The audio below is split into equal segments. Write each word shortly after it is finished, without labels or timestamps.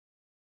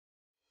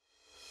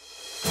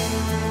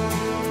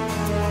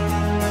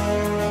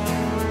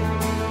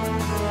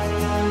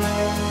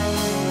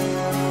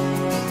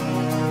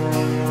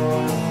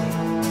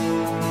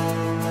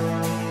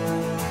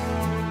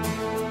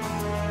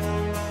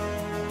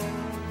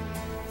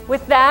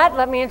With that,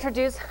 let me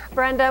introduce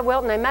Brenda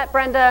Wilton. I met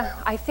Brenda,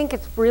 I think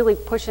it's really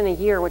pushing a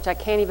year, which I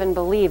can't even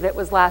believe. It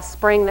was last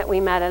spring that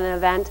we met at an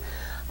event.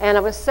 And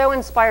I was so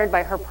inspired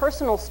by her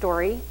personal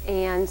story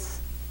and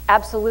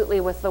absolutely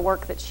with the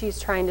work that she's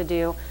trying to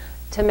do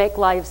to make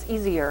lives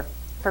easier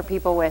for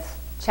people with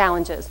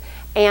challenges.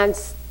 And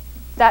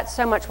that's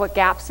so much what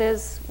GAPS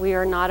is. We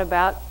are not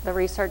about the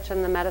research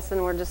and the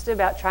medicine. We're just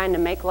about trying to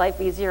make life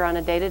easier on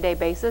a day-to-day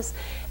basis.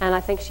 And I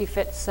think she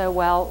fits so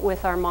well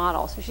with our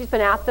model. So she's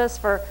been at this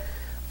for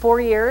 4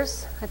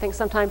 years. I think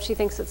sometimes she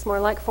thinks it's more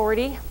like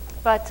 40.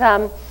 But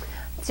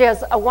she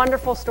has a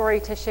wonderful story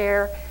to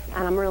share.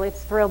 And I'm really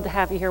thrilled to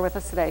have you here with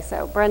us today.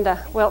 So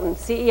Brenda Wilton,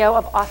 CEO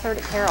of Authored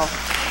Apparel.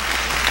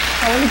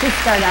 I want to just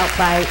start out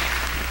by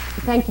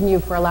thanking you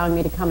for allowing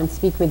me to come and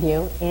speak with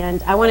you.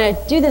 And I want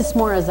to do this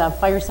more as a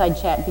fireside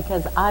chat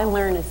because I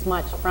learn as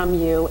much from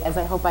you as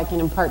I hope I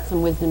can impart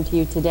some wisdom to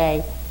you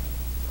today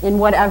in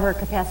whatever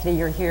capacity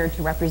you're here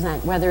to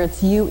represent, whether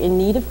it's you in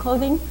need of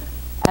clothing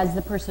as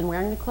the person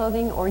wearing the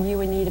clothing or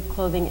you in need of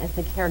clothing as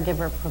the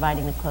caregiver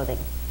providing the clothing.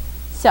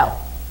 So,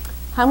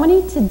 how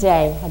many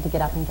today had to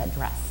get up and get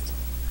dressed?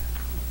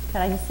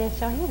 Could I just say a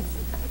show of hands?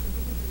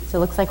 So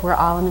it looks like we're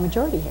all in the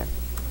majority here.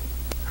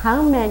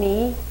 How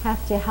many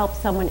have to help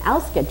someone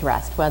else get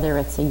dressed, whether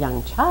it's a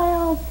young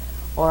child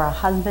or a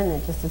husband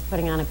that just is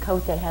putting on a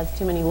coat that has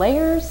too many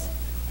layers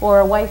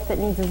or a wife that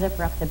needs a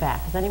zipper up the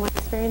back? Has anyone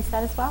experienced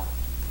that as well?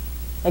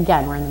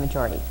 Again, we're in the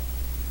majority.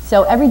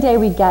 So every day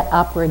we get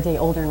up, we're a day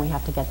older and we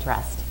have to get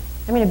dressed.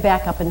 I'm going to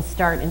back up and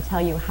start and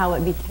tell you how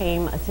it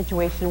became a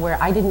situation where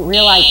I didn't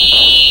realize.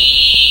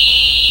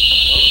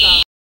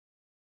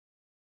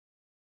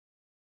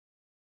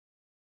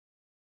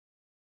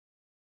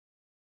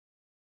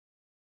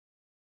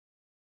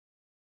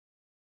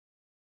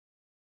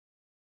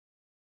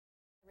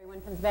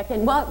 Everyone comes back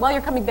in. While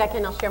you're coming back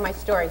in, I'll share my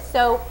story.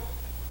 So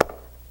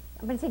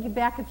I'm going to take you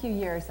back a few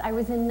years. I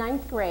was in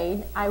 9th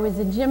grade. I was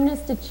a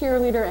gymnast, a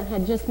cheerleader, and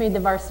had just made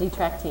the varsity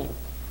track team.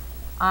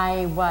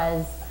 I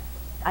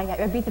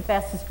beat the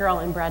fastest girl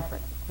in Bradford,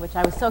 which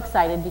I was so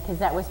excited because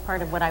that was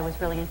part of what I was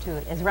really into,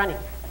 is running.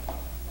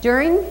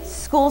 During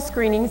school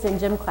screenings in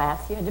gym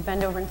class, you had to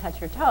bend over and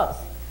touch your toes.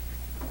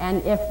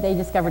 And if they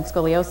discovered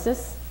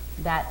scoliosis,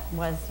 that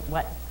was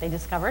what they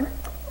discovered.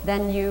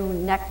 Then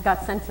you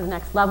got sent to the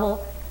next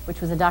level, which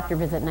was a doctor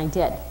visit, and I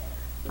did.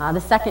 The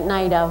second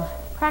night of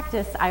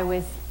practice, I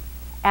was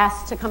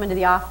asked to come into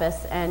the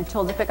office and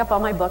told to pick up all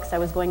my books. I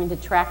was going into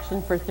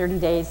traction for 30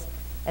 days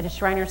at a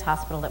Shriners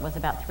hospital that was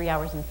about 3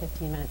 hours and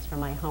 15 minutes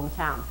from my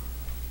hometown.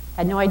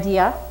 Had no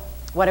idea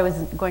what I was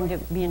going to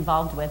be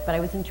involved with, but I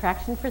was in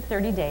traction for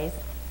 30 days,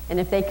 and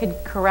if they could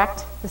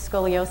correct the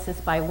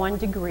scoliosis by 1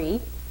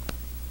 degree,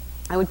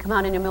 I would come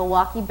out in a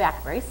Milwaukee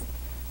back brace.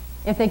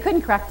 If they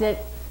couldn't correct it,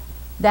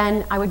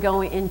 then I would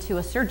go into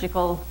a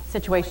surgical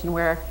situation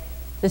where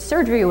the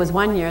surgery was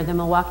 1 year, the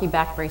Milwaukee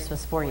back brace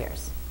was 4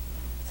 years.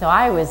 So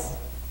I was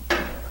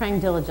praying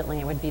diligently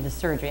it would be the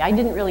surgery. I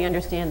didn't really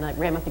understand the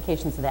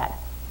ramifications of that.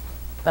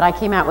 But I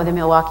came out with a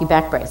Milwaukee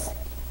back brace.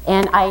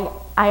 And I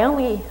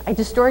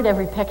destroyed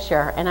every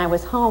picture, and I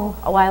was home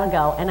a while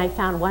ago, and I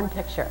found one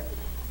picture.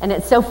 And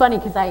it's so funny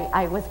because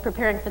I was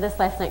preparing for this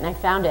last night, and I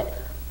found it.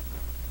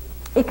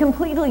 It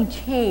completely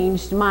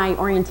changed my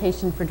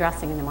orientation for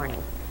dressing in the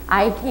morning.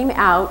 I came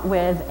out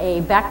with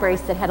a back brace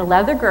that had a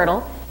leather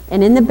girdle,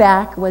 and in the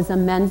back was a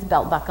men's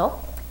belt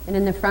buckle, and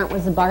in the front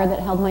was a bar that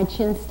held my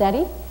chin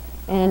steady,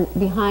 and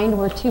behind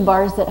were 2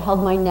 bars that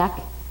held my neck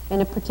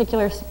in a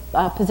particular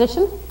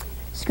position,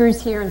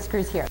 screws here and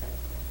screws here.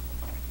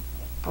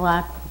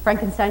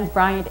 Frankenstein's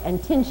Bride and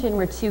Tinchin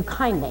were 2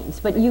 kind names,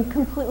 but you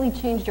completely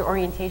changed your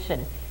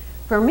orientation.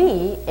 For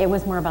me, it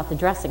was more about the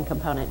dressing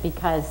component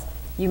because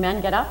you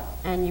men get up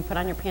and you put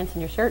on your pants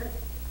and your shirt,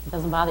 it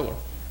doesn't bother you.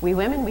 We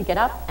women, we get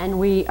up and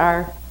we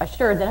are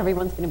assured that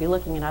everyone's going to be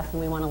looking at us and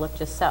we want to look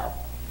just so.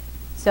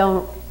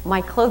 So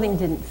my clothing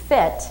didn't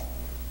fit,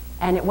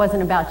 and it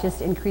wasn't about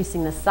just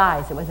increasing the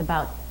size. It was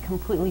about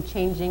completely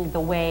changing the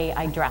way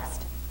I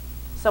dressed.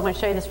 So I'm going to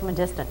show you this from a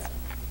distance.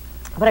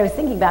 But I was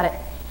thinking about it.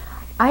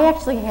 I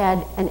actually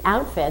had an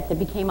outfit that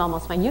became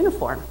almost my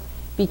uniform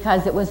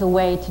because it was a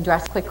way to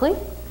dress quickly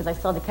because I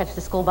still had to catch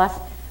the school bus.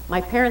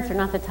 My parents are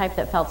not the type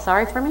that felt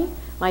sorry for me.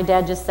 My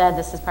dad just said,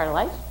 this is part of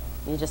life.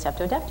 You just have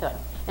to adapt to it.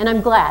 And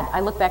I'm glad. I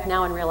look back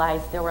now and realize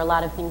there were a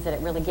lot of things that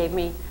it really gave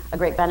me a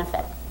great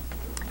benefit.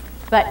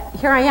 But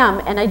here I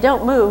am, and I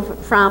don't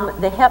move from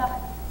the hip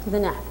to the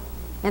neck.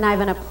 And I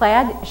have a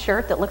plaid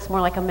shirt that looks more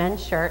like a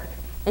men's shirt.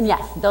 And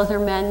yes, those are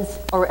men's,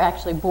 or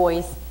actually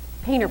boys'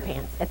 painter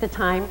pants. At the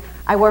time,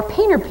 I wore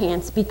painter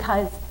pants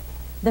because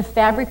the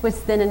fabric was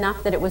thin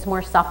enough that it was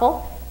more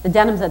supple. The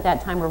denims at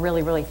that time were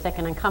really, really thick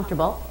and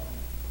uncomfortable.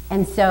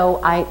 And so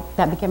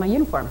that became my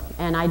uniform.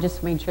 And I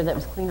just made sure that it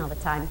was clean all the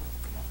time.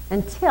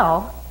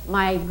 Until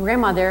my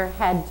grandmother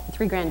had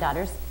 3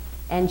 granddaughters,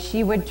 and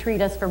she would treat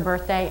us for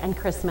birthday and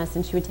Christmas,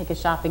 and she would take us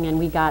shopping, and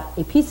we got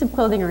a piece of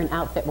clothing or an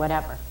outfit,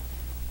 whatever.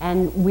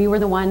 And we were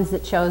the ones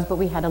that chose, but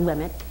we had a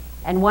limit.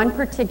 And one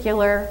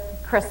particular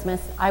Christmas,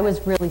 I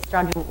was really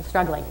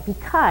struggling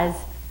because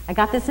I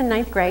got this in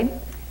 9th grade,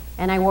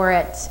 and I wore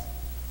it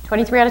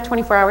 23 out of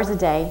 24 hours a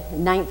day,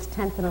 9th,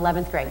 10th, and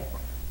 11th grade.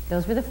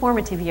 Those were the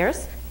formative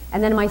years.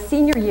 And then my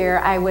senior year,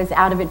 I was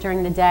out of it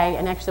during the day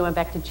and actually went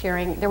back to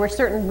cheering. There were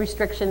certain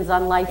restrictions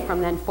on life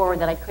from then forward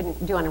that I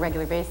couldn't do on a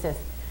regular basis,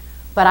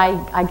 but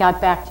I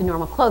got back to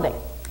normal clothing.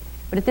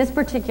 But at this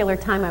particular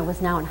time, I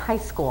was now in high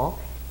school,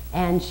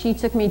 and she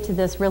took me to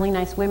this really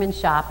nice women's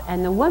shop,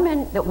 and the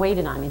woman that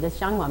waited on me,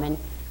 this young woman,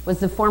 was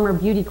the former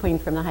beauty queen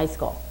from the high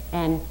school.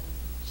 And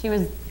she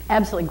was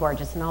absolutely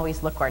gorgeous and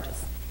always looked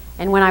gorgeous.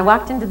 And when I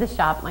walked into the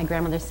shop, my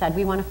grandmother said,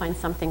 "We want to find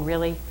something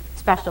really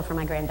special for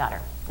my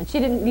granddaughter." And she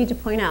didn't need to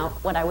point out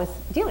what I was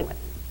dealing with.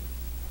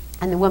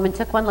 And the woman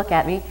took one look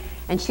at me,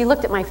 and she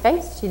looked at my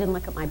face, she didn't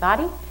look at my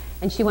body,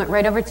 and she went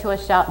right over to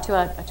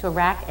a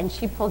rack, and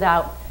she pulled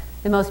out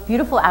the most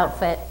beautiful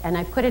outfit, and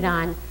I put it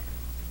on,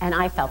 and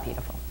I felt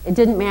beautiful. It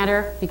didn't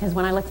matter, because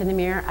when I looked in the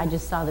mirror, I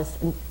just saw this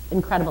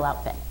incredible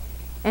outfit.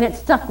 And it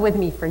stuck with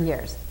me for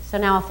years. So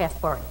now I'll fast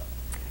forward.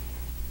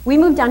 We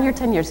moved down here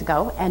 10 years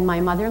ago, and my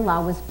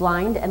mother-in-law was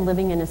blind and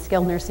living in a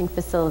skilled nursing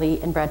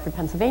facility in Bradford,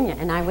 Pennsylvania,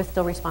 and I was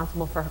still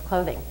responsible for her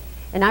clothing.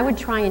 And I would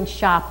try and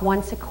shop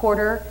once a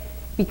quarter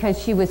because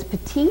she was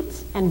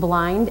petite and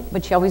blind,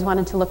 but she always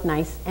wanted to look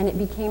nice, and it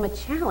became a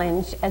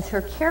challenge as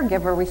her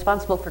caregiver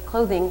responsible for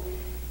clothing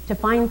to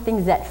find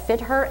things that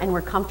fit her and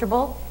were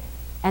comfortable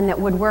and that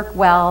would work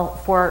well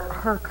for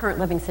her current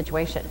living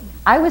situation.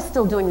 I was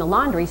still doing the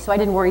laundry, so I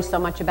didn't worry so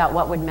much about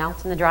what would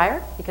melt in the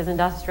dryer, because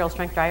industrial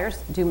strength dryers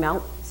do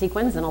melt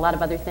sequins and a lot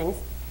of other things.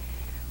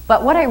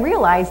 But what I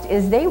realized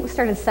is they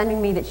started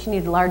sending me that she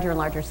needed larger and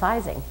larger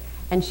sizing.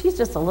 And she's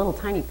just a little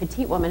tiny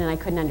petite woman, and I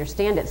couldn't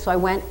understand it. So I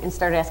went and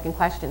started asking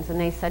questions, and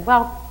they said,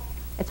 well,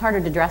 it's harder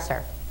to dress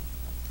her.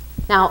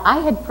 Now, I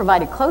had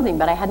provided clothing,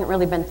 but I hadn't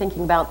really been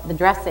thinking about the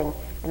dressing,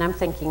 and I'm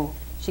thinking,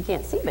 she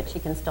can't see, but she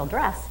can still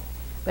dress.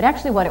 But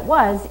actually what it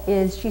was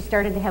is she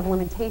started to have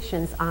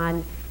limitations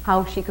on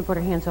how she could put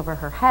her hands over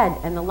her head,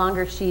 and the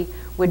longer she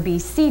would be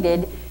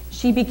seated,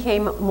 she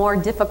became more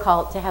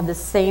difficult to have the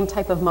same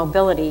type of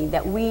mobility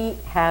that we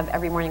have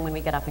every morning when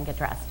we get up and get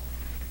dressed.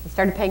 I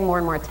started paying more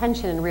and more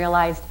attention and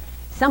realized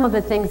some of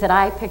the things that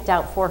I picked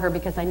out for her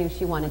because I knew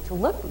she wanted to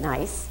look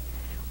nice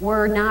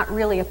were not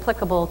really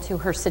applicable to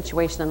her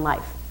situation in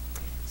life.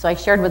 So I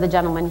shared with a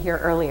gentleman here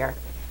earlier.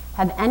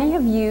 Have any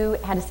of you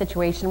had a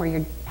situation where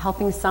you're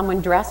helping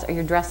someone dress or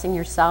you're dressing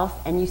yourself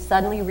and you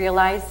suddenly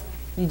realize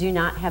you do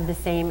not have the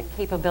same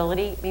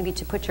capability, maybe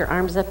to put your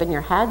arms up in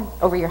your head,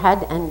 over your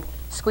head and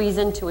squeeze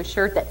into a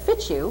shirt that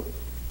fits you,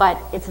 but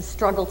it's a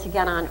struggle to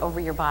get on over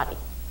your body?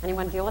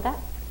 Anyone deal with that?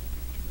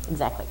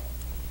 Exactly.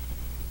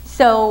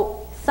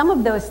 So some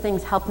of those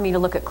things helped me to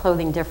look at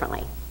clothing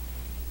differently.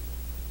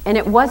 And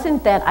it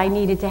wasn't that I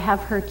needed to have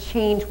her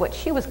change what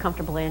she was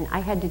comfortable in. I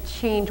had to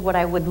change what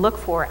I would look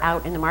for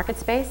out in the market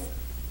space,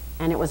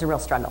 and it was a real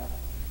struggle.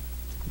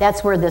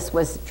 That's where this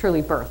was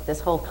truly birthed,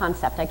 this whole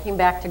concept. I came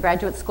back to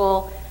graduate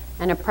school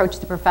and approached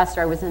the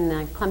professor. I was in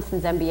the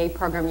Clemson's MBA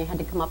program. You had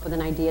to come up with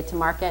an idea to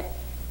market.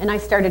 And I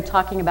started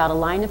talking about a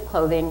line of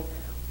clothing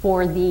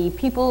for the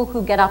people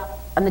who get up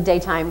in the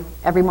daytime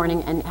every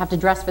morning and have to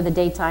dress for the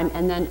daytime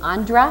and then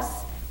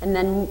undress and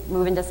then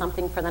move into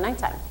something for the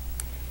nighttime.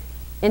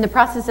 In the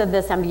process of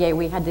this MBA,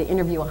 we had to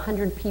interview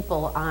 100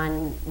 people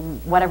on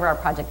whatever our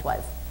project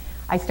was.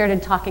 I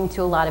started talking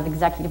to a lot of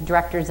executive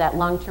directors at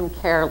long-term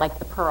care like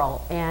the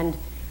Apparel and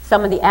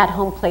some of the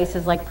at-home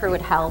places like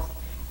Pruitt Health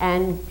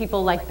and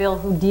people like Bill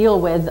who deal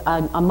with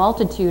a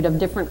multitude of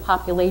different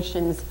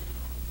populations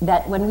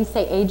that when we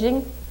say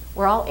aging,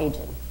 we're all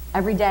aging.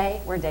 Every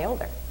day, we're a day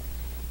older.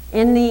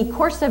 In the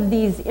course of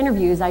these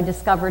interviews, I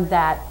discovered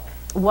that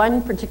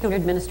one particular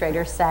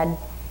administrator said,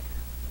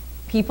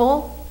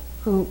 people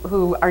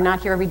who are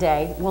not here every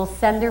day will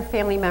send their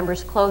family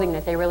members clothing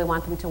that they really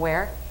want them to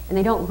wear, and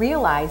they don't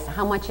realize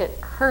how much it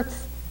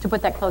hurts to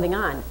put that clothing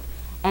on.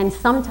 And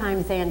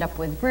sometimes they end up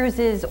with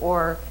bruises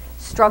or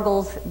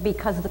struggles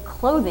because the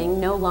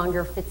clothing no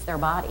longer fits their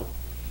body.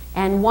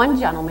 And one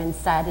gentleman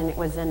said, and it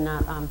was in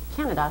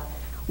Canada,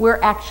 we're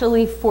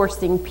actually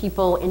forcing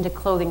people into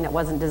clothing that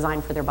wasn't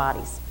designed for their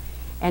bodies.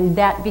 And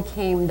that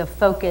became the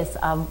focus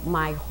of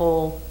my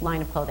whole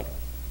line of clothing.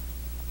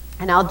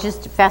 And I'll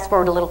just fast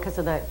forward a little because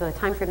of the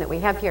time frame that we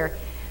have here.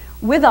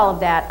 With all of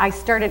that, I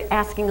started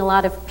asking a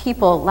lot of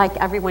people, like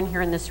everyone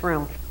here in this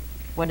room,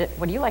 what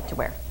do you like to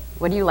wear?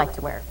 What do you like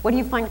to wear? What do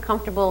you find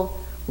comfortable?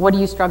 What do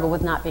you struggle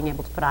with not being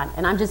able to put on?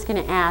 And I'm just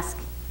going to ask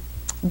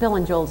Bill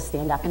and Joel to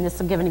stand up, and this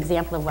will give an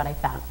example of what I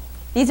found.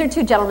 These are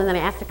two gentlemen that I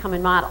asked to come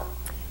and model.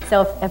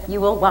 So if you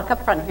will walk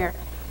up front here.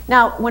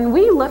 Now, when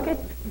we look at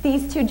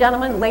these two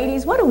gentlemen,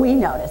 ladies, what do we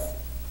notice?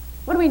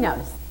 What do we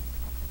notice?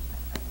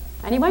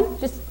 Anyone?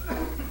 Just,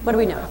 what do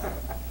we notice?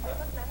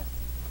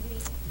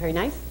 Very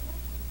nice.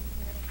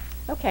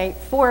 Okay,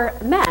 for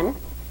men,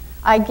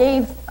 I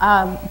gave,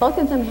 both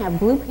of them have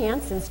blue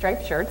pants and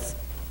striped shirts,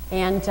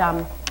 and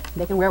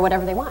they can wear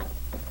whatever they want.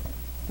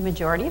 The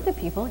majority of the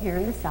people here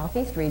in the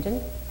Southeast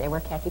region, they wear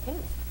khaki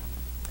pants.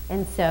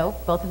 And so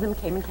both of them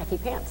came in khaki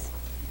pants.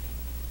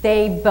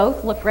 They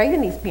both look great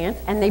in these pants,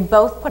 and they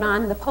both put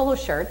on the polo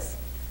shirts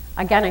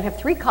Again, I have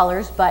 3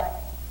 colors, but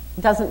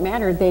it doesn't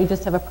matter. They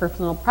just have a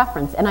personal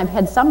preference. And I've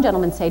had some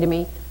gentlemen say to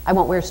me, I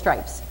won't wear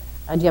stripes.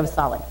 Do you have a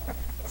solid?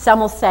 Some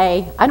will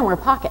say, I don't wear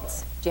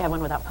pockets. Do you have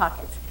one without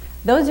pockets?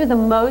 Those are the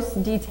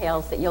most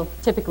details that you'll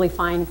typically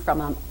find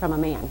from a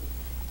man.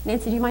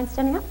 Nancy, do you mind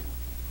standing up?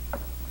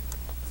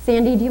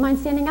 Sandy, do you mind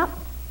standing up?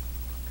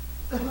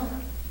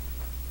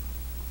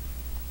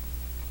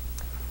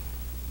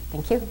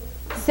 Thank you.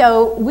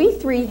 So we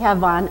 3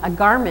 have on a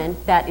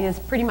garment that is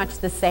pretty much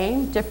the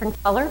same,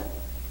 different color.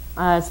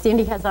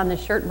 Sandy has on the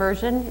shirt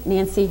version.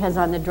 Nancy has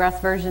on the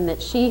dress version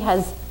that she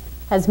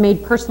has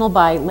made personal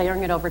by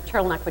layering it over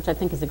turtleneck, which I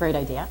think is a great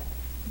idea.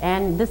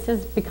 And this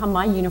has become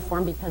my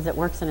uniform because it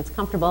works and it's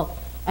comfortable.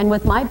 And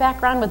with my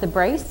background with the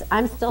brace,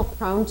 I'm still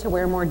prone to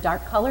wear more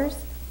dark colors,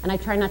 and I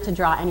try not to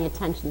draw any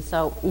attention.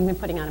 So even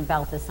putting on a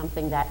belt is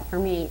something that, for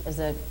me, is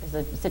a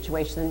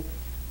situation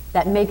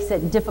that makes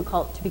it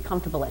difficult to be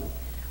comfortable in.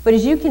 But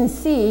as you can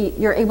see,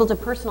 you're able to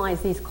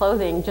personalize these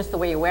clothing just the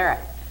way you wear it.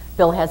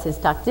 Bill has his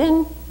tucked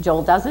in,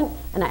 Joel doesn't,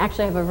 and I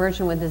actually have a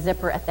version with the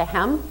zipper at the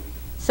hem.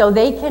 So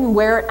they can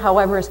wear it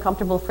however is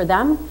comfortable for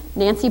them.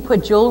 Nancy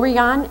put jewelry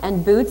on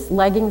and boots,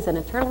 leggings, and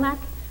a turtleneck.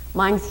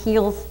 Mine's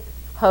heels,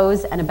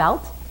 hose, and a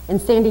belt.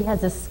 And Sandy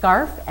has a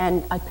scarf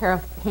and a pair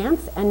of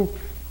pants, and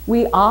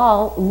we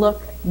all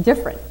look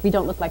different. We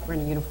don't look like we're in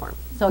a uniform.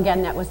 So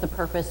again, that was the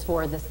purpose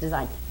for this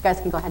design. You guys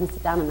can go ahead and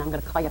sit down, and I'm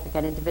gonna call you up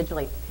again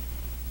individually.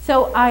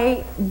 So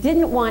I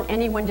didn't want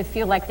anyone to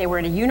feel like they were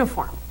in a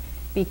uniform,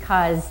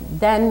 because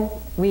then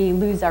we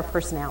lose our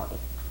personality.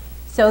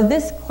 So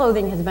this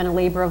clothing has been a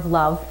labor of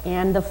love,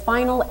 and the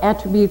final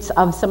attributes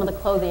of some of the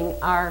clothing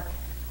are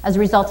as a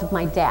result of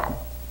my dad.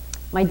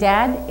 My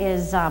dad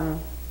is,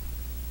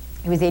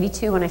 he was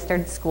 82 when I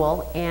started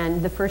school,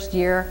 and the first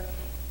year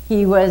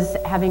he was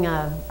having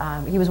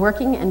he was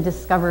working and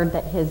discovered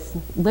that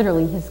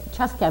literally his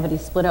chest cavity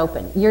split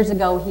open. Years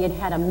ago he had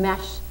had a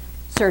mesh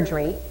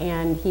surgery,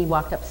 and he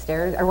walked up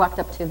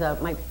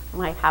to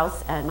my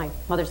house, and my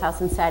mother's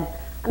house, and said,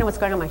 I know what's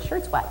going on, my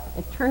shirt's wet.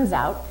 It turns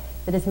out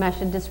that his mesh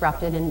had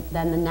disrupted, and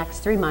then the next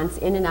 3 months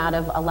in and out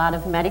of a lot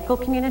of medical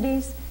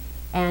communities,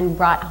 and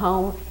brought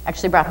home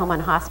on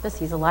hospice.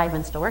 He's alive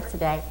and still works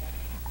today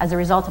as a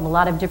result of a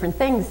lot of different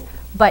things,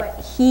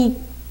 but he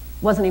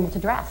wasn't able to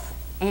dress.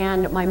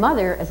 And my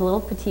mother is a little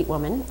petite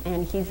woman,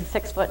 and he's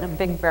 6 foot and a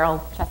big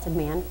barrel-chested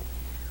man.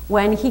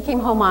 When he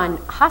came home on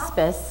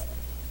hospice,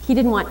 he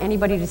didn't want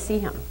anybody to see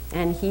him,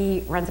 and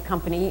he runs a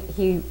company.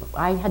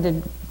 I had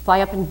to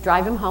fly up and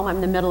drive him home. I'm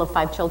in the middle of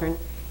 5 children.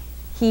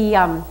 He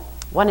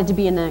wanted to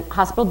be in the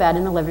hospital bed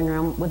in the living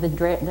room with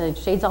the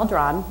shades all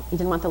drawn. He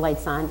didn't want the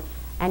lights on,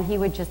 and he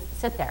would just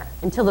sit there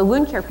until the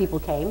wound care people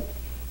came,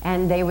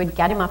 and they would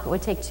get him up. It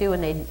would take 2,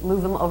 and they'd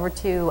move him over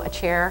to a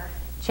chair,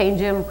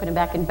 change him, put him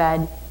back in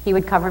bed. He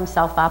would cover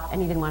himself up,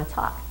 and he didn't want to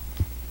talk.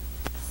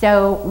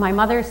 So my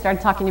mother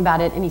started talking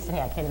about it, and he said,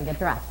 hey, I can't even get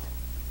dressed.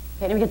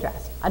 Can't even get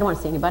dressed. I don't want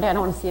to see anybody. I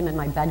don't want to see him in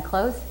my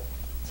bedclothes.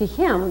 To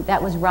him,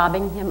 that was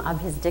robbing him of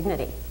his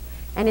dignity.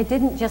 And it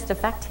didn't just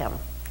affect him.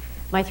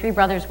 My 3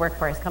 brothers work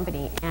for his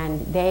company,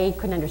 and they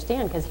couldn't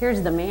understand, because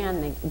here's the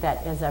man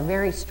that is a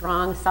very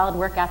strong, solid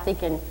work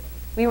ethic, and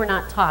we were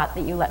not taught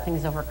that you let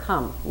things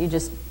overcome. You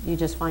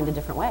just find a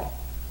different way.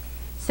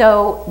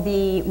 So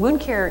the wound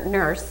care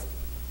nurse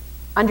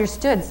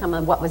understood some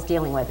of what was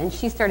dealing with, and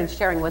she started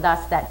sharing with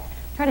us that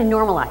try to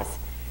normalize.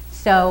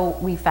 So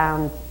we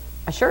found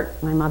a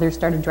shirt. My mother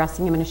started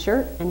dressing him in a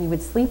shirt, and he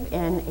would sleep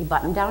in a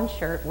button-down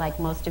shirt like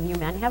most of you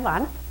men have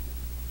on.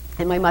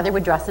 And my mother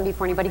would dress him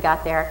before anybody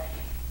got there.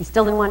 He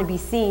still didn't want to be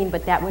seen,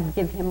 but that would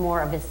give him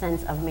more of a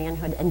sense of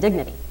manhood and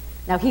dignity.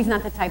 Now, he's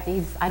not the type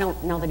that I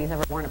don't know that he's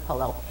ever worn a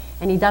polo,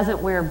 and he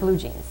doesn't wear blue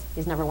jeans.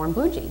 He's never worn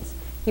blue jeans.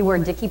 He wore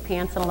dicky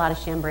pants and a lot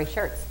of chambray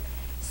shirts.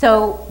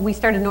 So we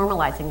started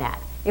normalizing that.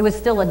 It was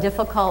still a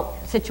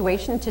difficult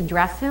situation to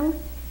dress him,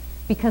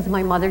 because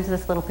my mother's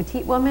this little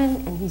petite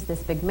woman, and he's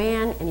this big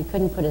man, and he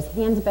couldn't put his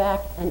hands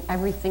back, and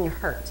everything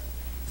hurt.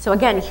 So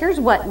again, here's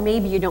what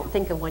maybe you don't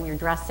think of when you're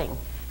dressing.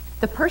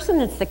 The person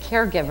that's the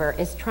caregiver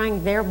is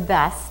trying their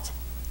best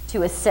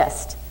to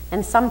assist,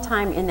 and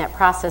sometime in that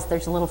process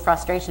there's a little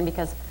frustration,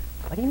 because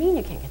what do you mean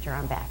you can't get your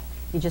arm back?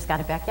 You just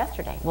got it back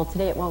yesterday. Well,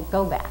 today it won't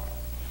go back.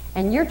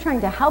 And you're trying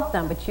to help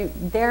them, but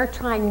they're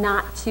trying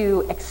not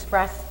to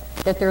express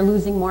that they're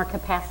losing more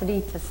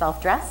capacity to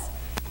self-dress.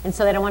 And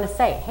so they don't want to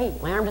say, hey,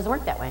 my arm doesn't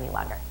work that way any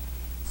longer.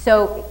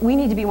 So we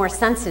need to be more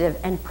sensitive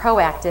and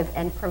proactive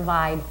and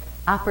provide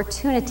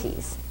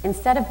opportunities.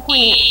 Instead of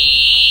pointing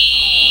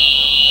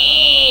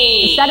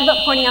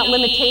out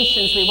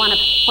limitations, we want to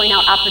point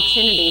out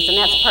opportunities, and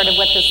that's part of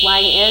what this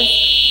line is.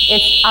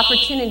 It's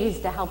opportunities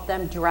to help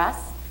them dress,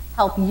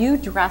 help you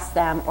dress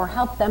them, or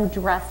help them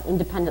dress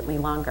independently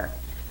longer.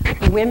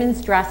 The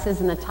women's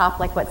dresses in the top,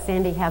 like what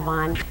Sandy have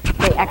on,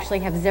 they actually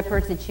have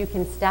zippers that you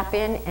can step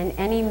in, and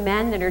any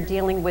men that are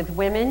dealing with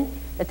women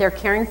that they're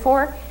caring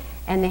for,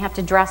 and they have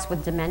to dress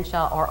with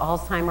dementia or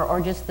Alzheimer or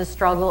just the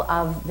struggle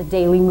of the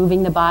daily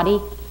moving the body,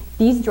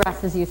 these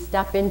dresses you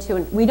step into,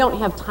 and we don't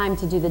have time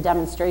to do the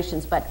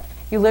demonstrations, but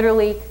you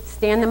literally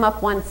stand them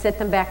up once, sit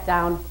them back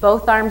down,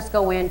 both arms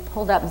go in,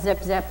 pulled up,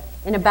 zip, zip.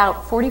 In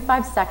about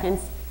 45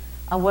 seconds,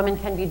 a woman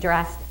can be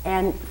dressed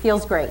and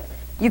feels great.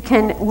 You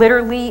can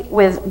literally,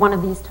 with one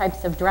of these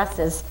types of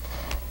dresses,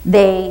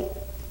 they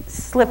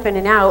slip in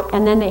and out,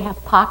 and then they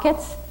have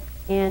pockets,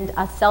 and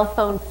a cell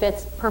phone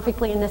fits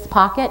perfectly in this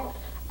pocket,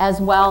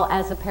 as well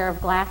as a pair of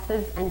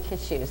glasses and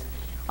tissues.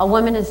 A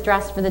woman is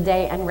dressed for the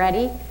day and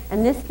ready,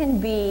 and this can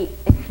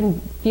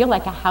feel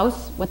like a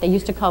house, what they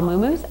used to call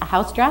muumuus, a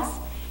house dress,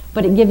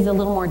 but it gives a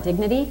little more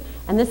dignity.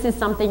 And this is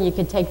something you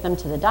could take them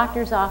to the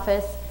doctor's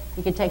office,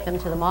 you could take them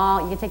to the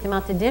mall, you could take them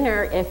out to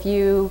dinner if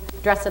you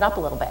dress it up a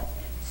little bit.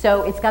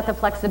 So it's got the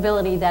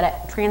flexibility that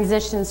it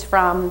transitions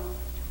from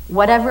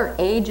whatever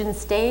age and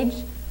stage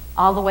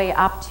all the way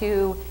up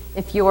to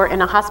if you're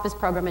in a hospice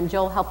program, and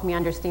Joel helped me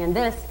understand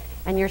this,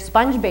 and you're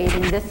sponge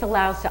bathing, this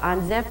allows to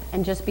unzip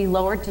and just be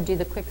lowered to do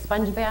the quick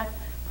sponge bath,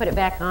 put it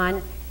back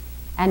on,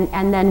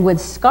 and then with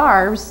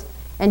scarves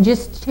and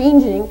just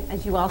changing,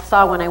 as you all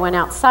saw when I went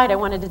outside, I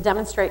wanted to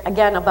demonstrate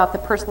again about the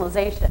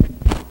personalization.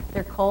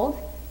 They're cold,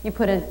 you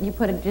put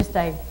just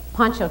a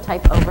poncho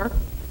type over.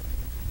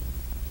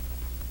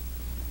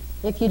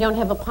 If you don't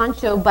have a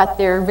poncho but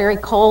they're very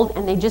cold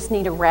and they just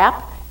need a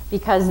wrap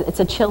because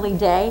it's a chilly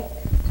day,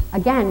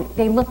 again,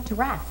 they look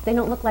dressed. They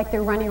don't look like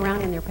they're running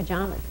around in their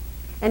pajamas.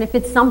 And if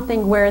it's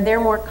something where they're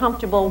more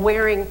comfortable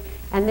wearing,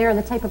 and they're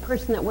the type of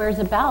person that wears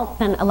a belt,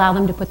 then allow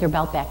them to put their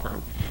belt back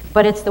on.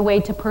 But it's the way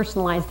to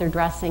personalize their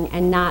dressing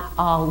and not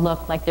all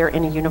look like they're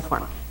in a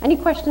uniform. Any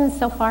questions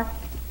so far?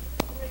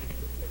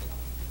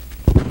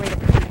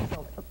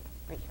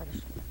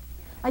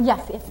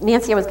 Yes,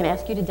 Nancy, I was going to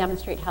ask you to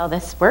demonstrate how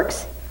this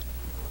works.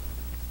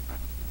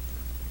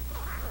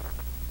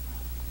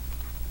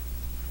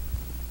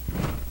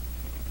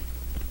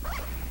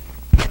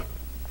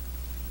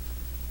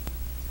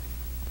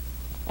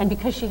 And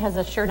because she has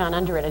a shirt on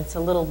under it, it's a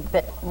little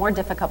bit more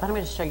difficult, but I'm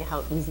going to show you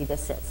how easy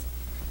this is.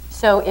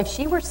 So if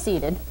she were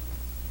seated,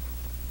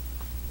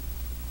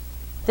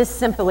 this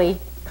simply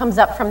comes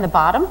up from the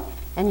bottom,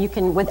 and you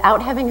can,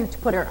 without having to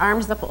put her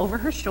arms up over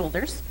her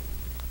shoulders,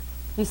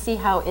 you see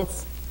how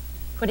it's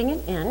putting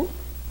it in,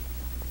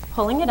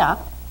 pulling it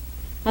up,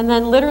 and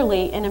then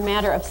literally in a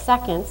matter of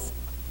seconds,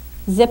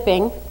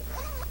 zipping,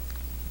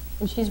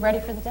 and she's ready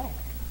for the day.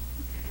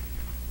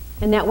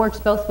 And that works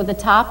both with the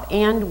top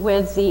and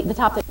with the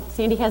top that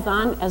Sandy has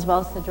on, as well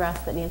as the dress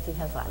that Nancy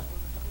has on.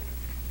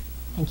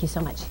 Thank you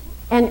so much.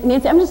 And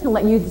Nancy, I'm just going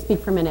to let you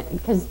speak for a minute,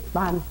 because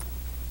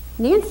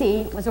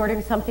Nancy was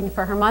ordering something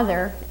for her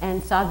mother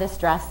and saw this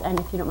dress, and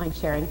if you don't mind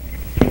sharing.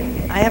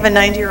 I have a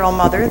 90-year-old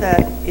mother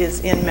that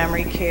is in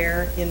memory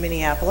care in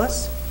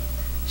Minneapolis.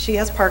 She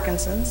has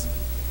Parkinson's.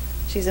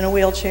 She's in a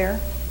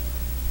wheelchair.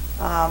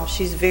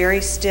 She's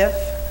very stiff,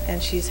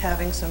 and she's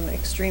having some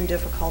extreme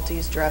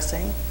difficulties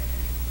dressing.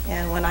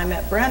 And when I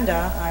met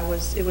Brenda,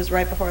 it was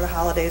right before the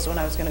holidays when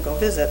I was going to go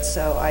visit,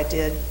 so I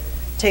did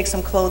take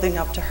some clothing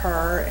up to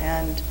her,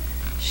 and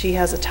she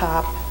has a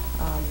top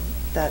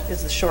that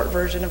is the short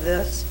version of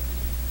this.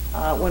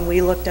 When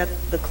we looked at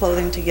the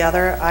clothing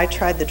together, I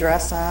tried the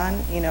dress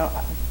on. You know,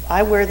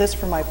 I wear this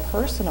for my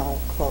personal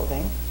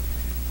clothing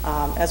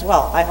as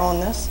well. I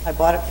own this. I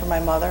bought it for my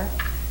mother.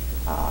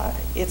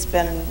 It's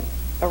been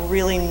a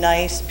really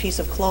nice piece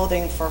of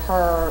clothing for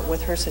her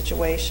with her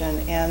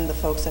situation and the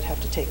folks that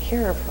have to take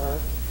care of her,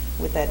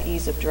 with that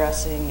ease of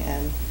dressing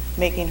and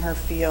making her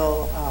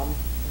feel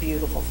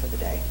beautiful for the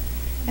day.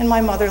 And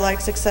my mother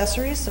likes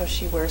accessories, so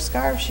she wears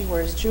scarves, she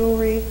wears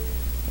jewelry,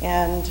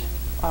 and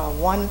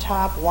one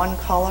top, one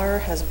color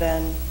has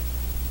been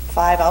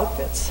 5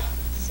 outfits.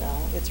 So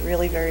it's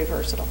really very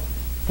versatile.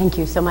 Thank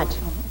you so much.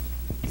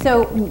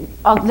 So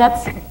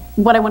that's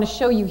what I want to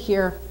show you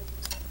here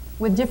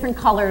with different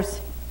colors.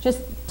 Just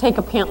take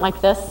a pant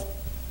like this.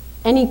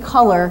 Any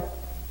color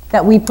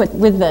that we put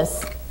with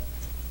this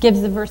gives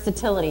the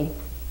versatility.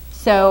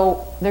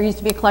 So there used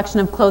to be a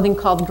collection of clothing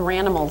called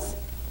Granimals,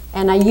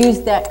 and I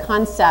used that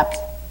concept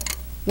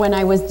when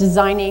I was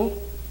designing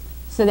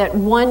so that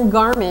one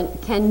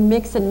garment can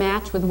mix and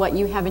match with what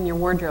you have in your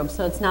wardrobe.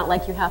 So it's not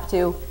like you have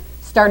to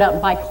start out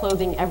and buy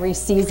clothing every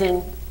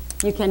season.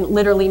 You can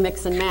literally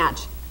mix and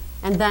match.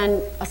 And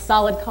then a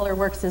solid color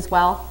works as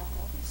well.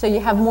 So you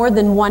have more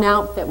than one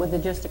outfit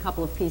with just a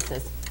couple of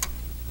pieces.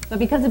 But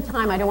because of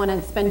time, I don't want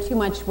to spend too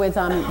much with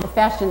the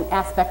fashion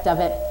aspect of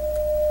it.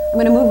 I'm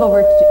going to move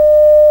over to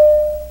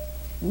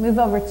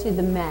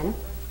the men.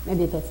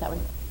 Maybe that's that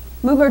one.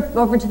 Move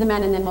over to the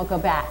men, and then we'll go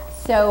back.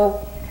 So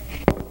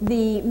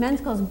the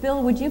men's clothes.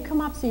 Bill, would you come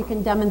up so you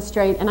can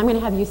demonstrate? And I'm going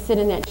to have you sit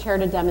in that chair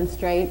to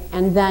demonstrate,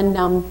 and then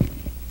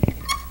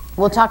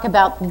we'll talk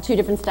about the 2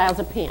 different styles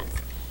of pants.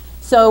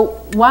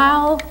 So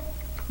while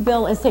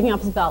Bill is taking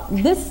off his belt,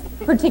 this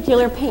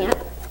particular pant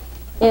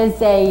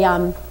is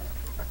a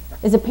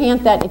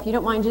pant that, if you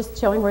don't mind just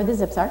showing where the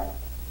zips are,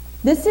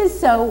 this is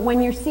so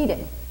when you're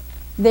seated.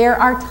 There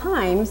are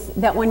times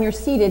that when you're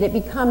seated, it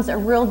becomes a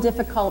real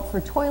difficult for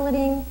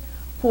toileting,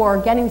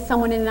 for getting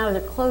someone in and out of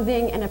their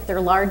clothing, and if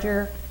they're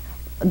larger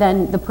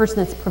than the person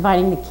that's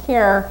providing the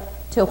care,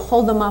 to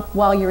hold them up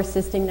while you're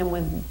assisting them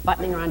with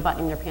buttoning or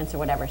unbuttoning their pants or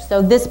whatever.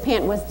 So this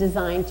pant was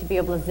designed to be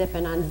able to zip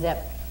and unzip,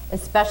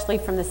 especially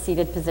from the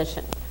seated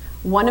position.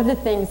 One of the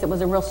things that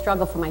was a real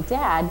struggle for my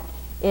dad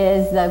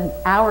is the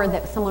hour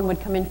that someone would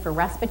come in for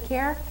respite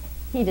care.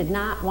 He did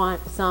not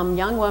want some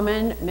young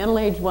woman,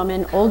 middle-aged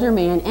woman, older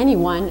man,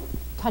 anyone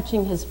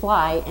touching his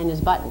fly and his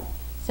button.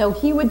 So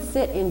he would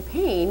sit in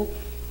pain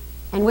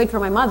and wait for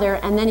my mother,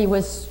 and then he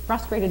was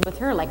frustrated with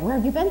her, like, where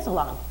have you been so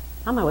long?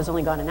 I was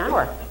only gone an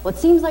hour. Well, it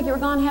seems like you were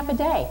gone half a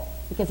day,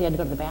 because he had to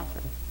go to the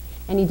bathroom.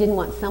 And he didn't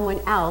want someone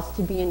else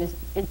to be in his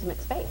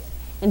intimate space.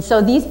 And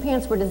so these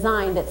pants were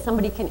designed that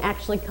somebody can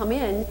actually come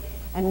in,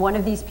 and one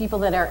of these people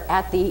that are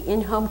at the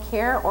in-home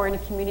care or in a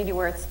community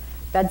where it's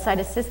bedside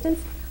assistance,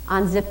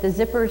 unzip the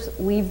zippers,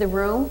 leave the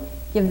room,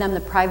 give them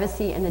the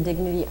privacy and the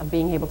dignity of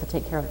being able to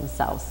take care of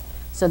themselves.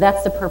 So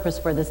that's the purpose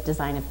for this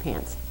design of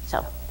pants.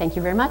 So thank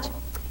you very much.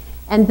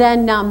 And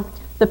then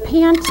the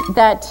pant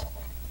that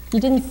you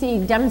didn't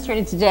see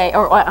demonstrated today,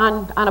 or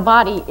on a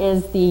body,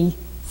 is the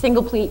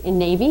single pleat in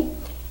navy.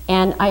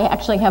 And I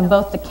actually have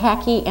both the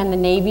khaki and the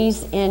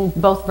navies in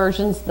both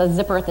versions, the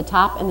zipper at the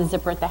top and the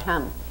zipper at the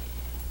hem.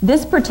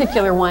 This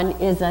particular one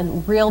is a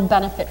real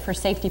benefit for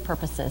safety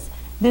purposes.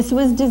 This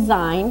was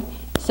designed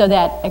so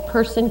that a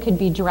person could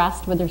be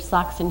dressed with their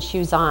socks and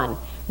shoes on,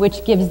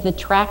 which gives the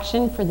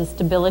traction for the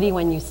stability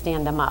when you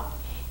stand them up.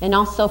 And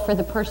also for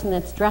the person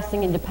that's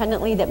dressing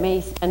independently that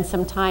may spend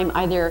some time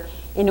either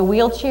in a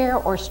wheelchair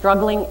or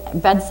struggling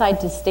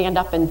bedside to stand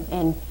up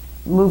and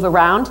move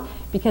around,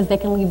 because they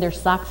can leave their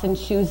socks and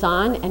shoes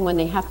on, and when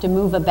they have to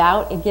move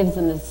about, it gives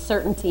them the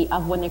certainty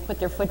of when they put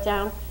their foot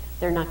down,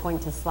 they're not going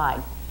to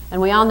slide.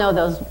 And we all know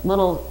those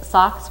little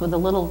socks with the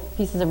little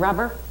pieces of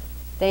rubber,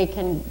 they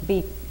can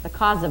be the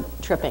cause of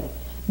tripping.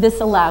 This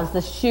allows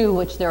the shoe,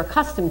 which they're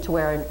accustomed to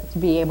wearing, to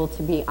be able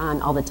to be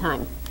on all the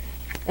time.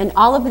 And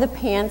all of the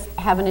pants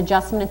have an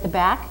adjustment at the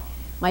back.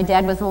 My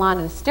dad was on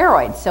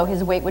steroids, so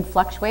his weight would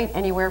fluctuate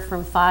anywhere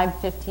from 5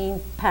 to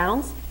 15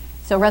 pounds.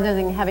 So rather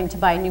than having to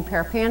buy a new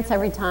pair of pants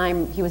every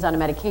time he was on a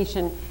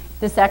medication,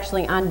 this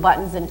actually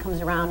unbuttons and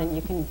comes around, and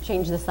you can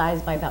change the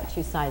size by about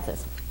 2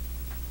 sizes.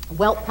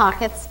 Welt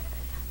pockets.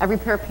 Every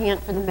pair of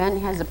pants for the men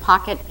has a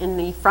pocket in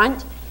the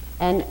front,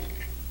 and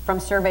from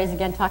surveys,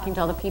 again, talking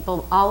to all the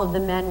people, all of the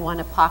men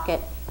want a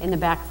pocket in the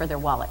back for their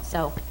wallet.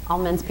 So all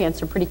men's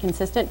pants are pretty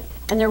consistent,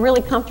 and they're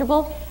really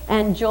comfortable.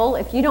 And Joel,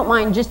 if you don't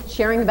mind just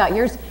sharing about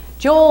yours.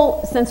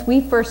 Joel, since we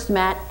first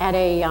met at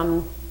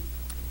a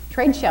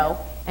trade show,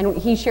 and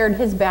he shared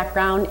his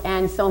background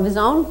and some of his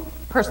own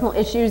personal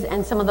issues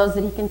and some of those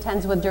that he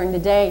contends with during the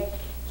day,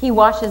 he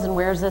washes and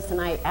wears this, and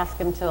I ask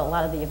him to a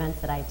lot of the events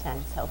that I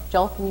attend. So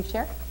Joel, can you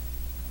share?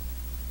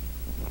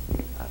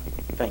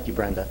 Thank you,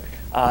 Brenda.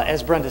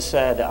 As Brenda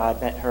said, I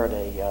met her at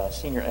a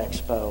senior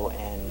expo,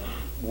 and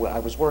I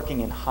was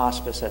working in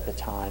hospice at the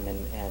time,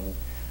 and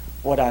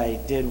what I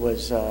did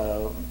was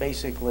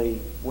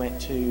basically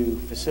went to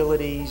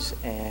facilities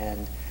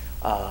and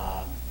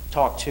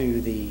talked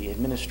to the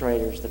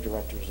administrators, the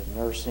directors of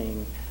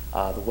nursing,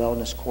 the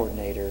wellness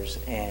coordinators,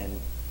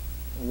 and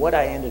what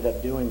I ended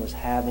up doing was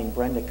having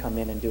Brenda come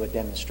in and do a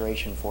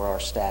demonstration for our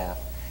staff.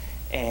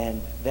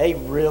 And they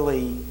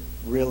really,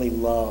 really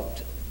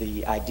loved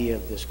the idea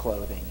of this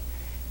clothing.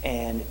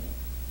 And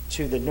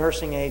to the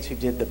nursing aides who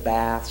did the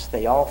baths,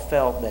 they all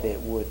felt that it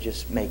would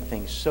just make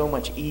things so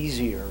much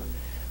easier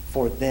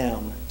for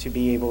them to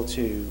be able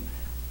to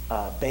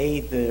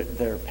bathe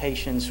their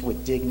patients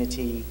with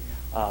dignity,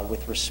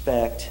 with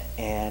respect,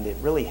 and it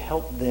really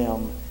helped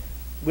them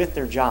with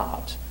their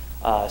jobs.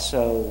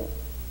 So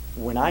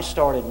when I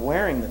started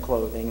wearing the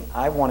clothing,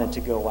 I wanted to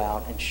go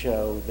out and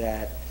show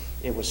that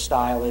it was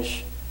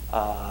stylish,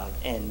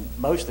 and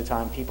most of the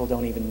time people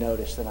don't even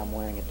notice that I'm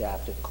wearing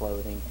adaptive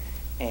clothing.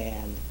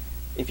 And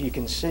if you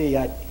can see,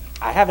 I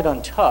have it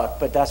untucked,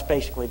 but that's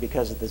basically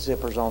because of the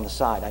zippers on the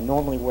side. I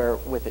normally wear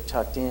it with it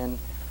tucked in.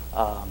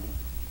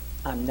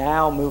 I'm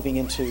now moving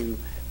into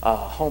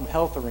home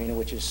health arena,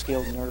 which is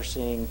skilled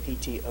nursing,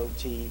 PT,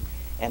 OT,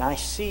 and I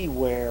see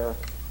where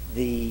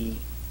the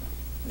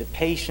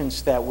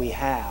patients that we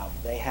have,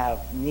 they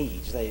have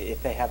needs.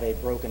 If they have a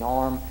broken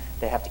arm,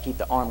 they have to keep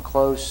the arm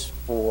close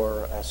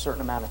for a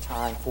certain amount of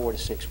time, 4 to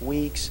 6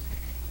 weeks,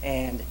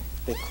 and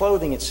the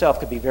clothing itself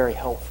could be very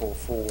helpful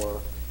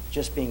for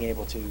just being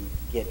able to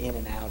get in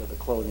and out of the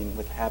clothing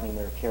with having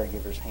their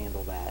caregivers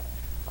handle that.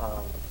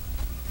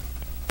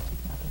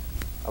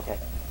 Okay,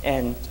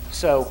 and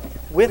so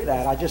with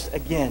that, I just,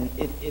 again,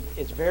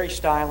 it's very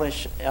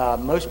stylish.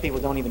 Most people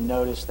don't even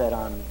notice that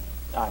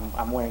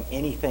I'm wearing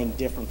anything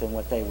different than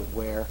what they would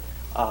wear.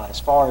 As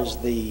far as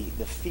the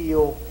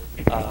feel,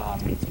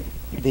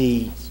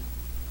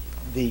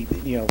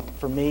 you know,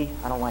 for me,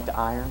 I don't like to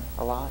iron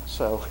a lot,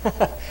 so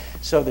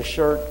so the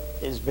shirt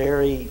is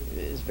very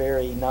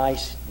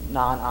nice,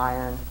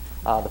 non-iron.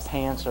 The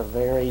pants are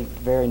very,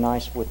 very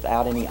nice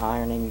without any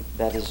ironing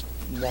that is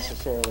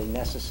necessarily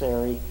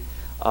necessary.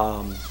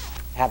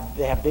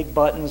 They have big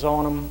buttons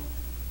on them.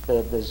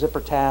 The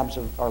zipper tabs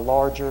are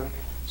larger,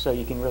 so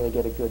you can really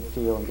get a good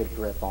feel and good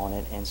grip on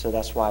it. And so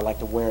that's why I like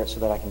to wear it, so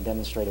that I can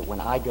demonstrate it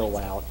when I go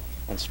out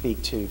and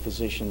speak to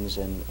physicians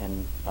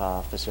and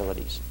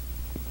facilities.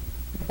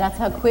 That's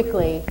how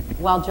quickly,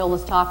 while Joel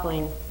was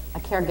talking, a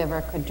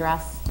caregiver could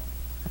dress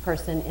a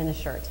person in a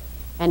shirt.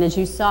 And as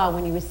you saw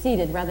when he was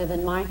seated, rather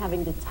than my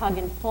having to tug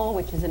and pull,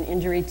 which is an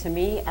injury to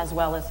me as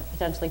well as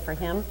potentially for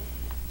him,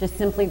 just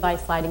simply by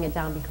sliding it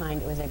down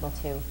behind, it was able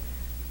to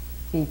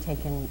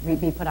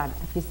be put on.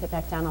 If you sit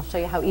back down, I'll show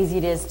you how easy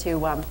it is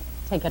to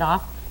take it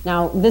off.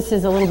 Now, this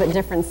is a little bit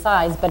different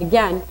size, but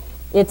again,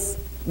 it's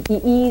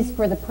the ease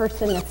for the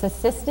person that's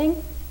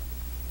assisting.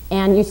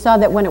 And you saw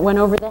that when it went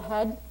over the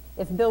head,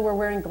 if Bill were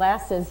wearing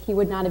glasses, he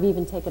would not have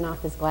even taken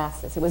off his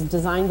glasses. It was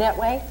designed that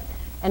way.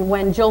 And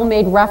when Joel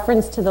made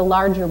reference to the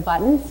larger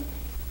buttons,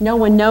 no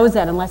one knows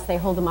that unless they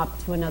hold them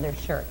up to another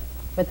shirt.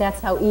 But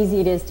that's how easy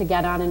it is to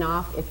get on and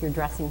off if you're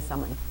dressing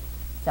someone.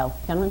 So,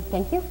 gentlemen,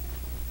 thank you.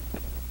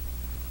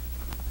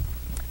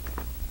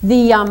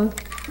 The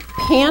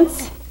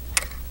pants,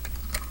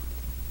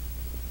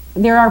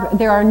 there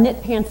are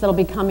knit pants that'll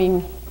be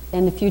coming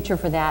in the future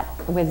for that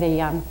with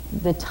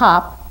the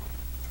top,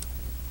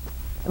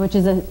 which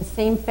is the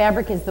same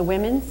fabric as the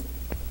women's,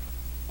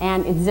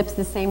 and it zips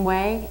the same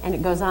way, and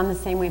it goes on the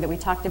same way that we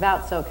talked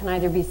about. So it can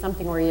either be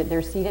something where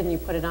they're seated and you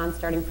put it on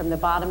starting from the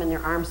bottom and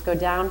their arms go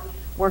down.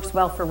 Works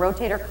well for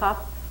rotator cuff,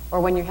 or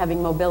when you're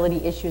having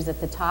mobility issues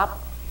at the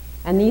top.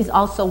 And these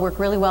also work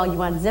really well. You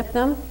unzip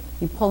them,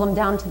 you pull them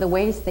down to the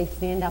waist, they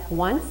stand up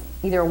once,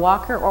 either a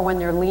walker or when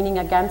they're leaning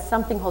against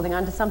something, holding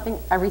onto something,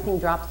 everything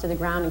drops to the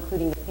ground,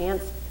 including the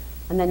pants,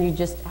 and then you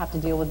just have to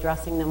deal with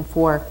dressing them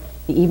for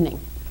the evening.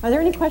 Are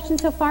there any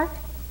questions so far?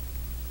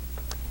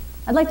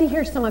 I'd like to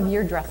hear some of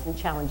your dressing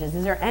challenges.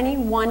 Is there any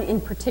one in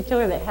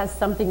particular that has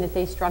something that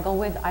they struggle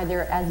with,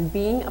 either as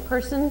being a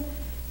person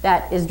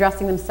that is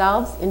dressing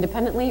themselves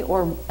independently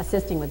or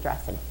assisting with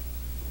dressing?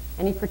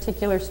 Any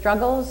particular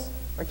struggles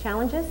or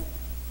challenges?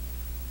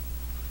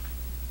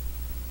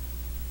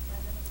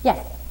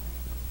 Yes.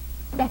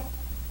 Yes.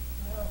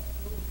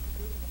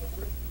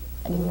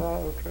 I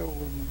have trouble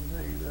with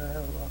my knees. I have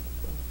a lot of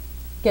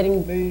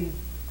Getting, knee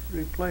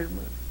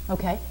replacement,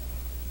 okay.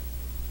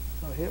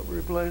 a hip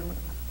replacement.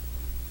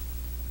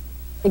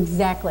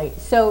 Exactly.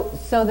 So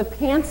the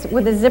pants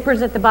with the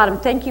zippers at the bottom,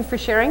 thank you for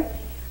sharing.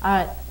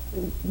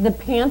 The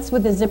pants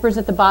with the zippers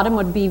at the bottom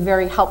would be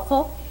very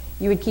helpful.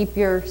 You would keep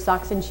your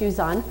socks and shoes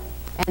on,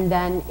 and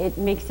then it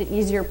makes it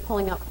easier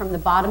pulling up from the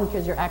bottom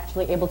because you're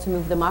actually able to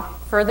move them up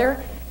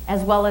further,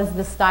 as well as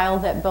the style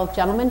that both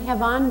gentlemen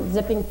have on,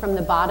 zipping from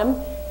the bottom.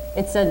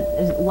 It's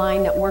a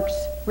line that works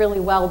really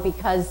well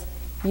because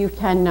you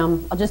can,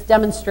 I'll just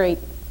demonstrate.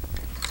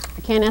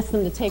 I can't ask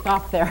them to take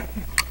off their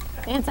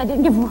pants. I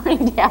didn't give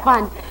warning to have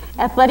on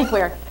athletic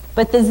wear.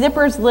 But the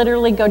zippers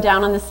literally go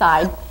down on the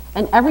side,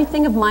 and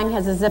everything of mine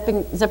has a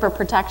zipper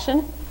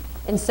protection.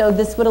 And so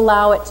this would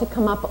allow it to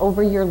come up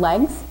over your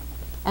legs.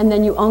 And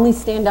then you only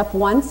stand up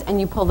once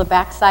and you pull the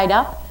back side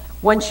up.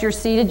 Once you're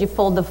seated, you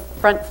fold the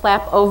front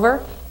flap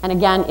over. And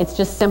again, it's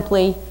just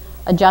simply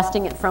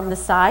adjusting it from the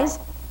size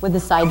with the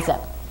side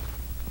zip.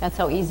 That's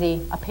how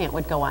easy a pant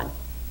would go on.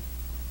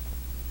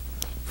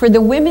 For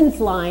the women's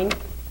line,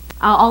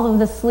 all of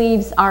the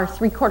sleeves are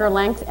 3/4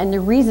 length, and the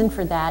reason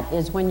for that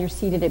is when you're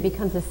seated, it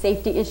becomes a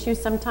safety issue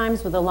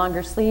sometimes with the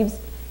longer sleeves.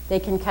 They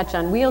can catch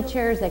on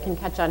wheelchairs, they can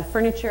catch on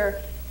furniture,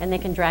 and they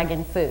can drag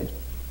in food.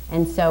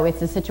 And so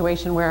it's a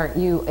situation where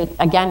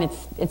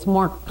it's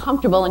more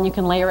comfortable and you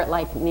can layer it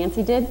like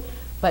Nancy did,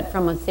 but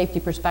from a safety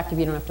perspective,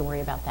 you don't have to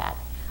worry about that.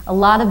 A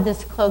lot of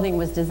this clothing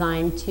was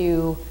designed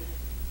to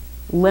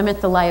limit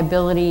the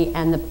liability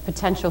and the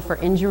potential for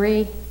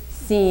injury,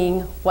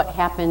 seeing what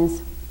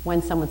happens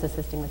when someone's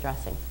assisting with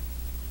dressing.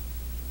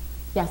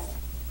 Yes?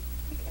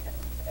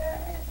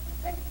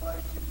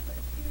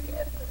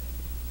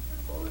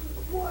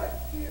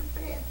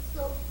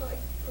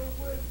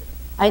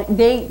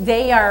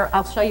 They are,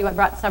 I'll show you, I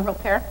brought several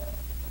pair.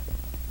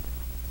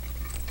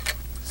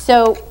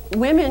 So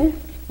women,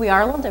 we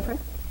are a little different.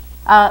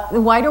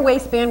 The wider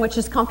waistband, which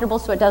is comfortable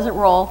so it doesn't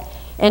roll,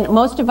 and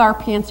most of our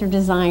pants are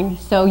designed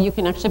so you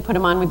can actually put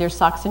them on with your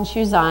socks and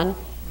shoes on.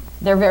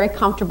 They're very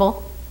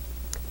comfortable.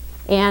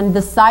 And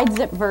the side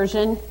zip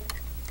version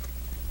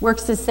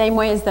works the same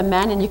way as the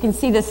men, and you can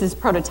see this is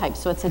prototype,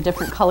 so it's a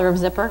different color of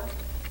zipper,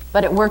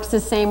 but it works the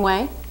same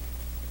way,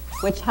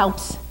 which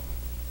helps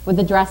with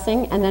the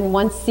dressing. And then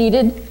once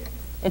seated,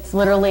 it's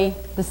literally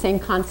the same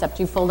concept.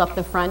 You fold up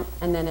the front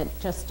and then it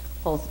just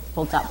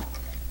folds up.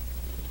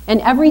 And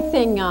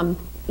everything,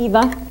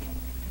 Eva,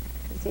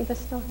 is Eva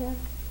still here?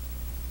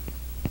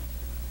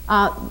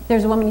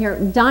 There's a woman here.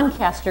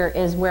 Doncaster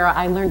is where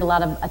I learned a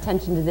lot of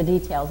attention to the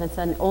details. It's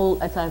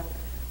a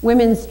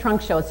women's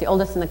trunk show. It's the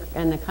oldest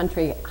in the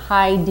country.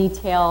 High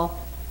detail,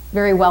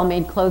 very well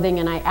made clothing,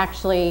 and I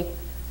actually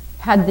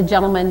had the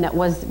gentleman that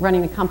was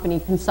running the company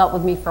consult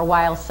with me for a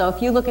while. So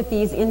if you look at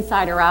these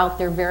inside or out,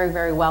 they're very,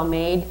 very well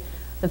made.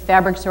 The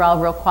fabrics are all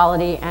real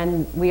quality,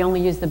 and we only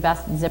use the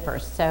best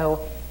zippers. So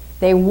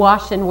they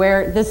wash and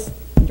wear. This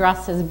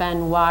dress has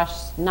been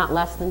washed not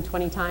less than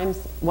 20 times.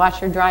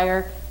 Washer,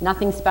 dryer,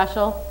 nothing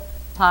special.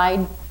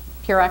 Tide,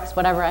 Purex,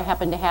 whatever I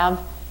happen to have,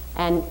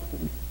 and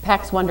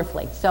packs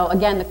wonderfully. So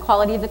again, the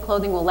quality of the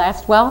clothing will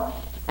last well.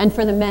 And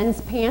for the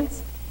men's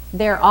pants,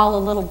 they're all a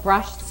little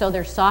brushed, so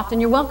they're soft.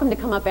 And you're welcome to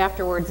come up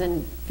afterwards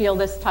and feel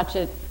this, touch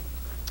it,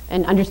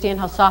 and understand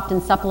how soft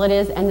and supple it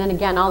is. And then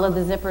again, all of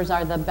the zippers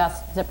are the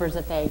best zippers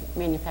that they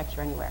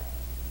manufacture anywhere.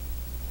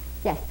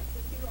 Yes?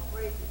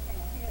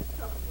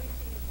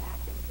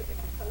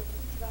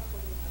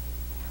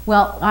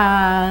 Well,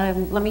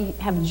 let me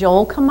have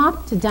Joel come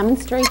up to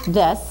demonstrate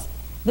this.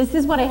 This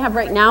is what I have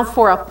right now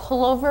for a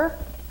pullover,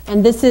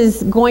 and this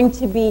is going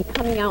to be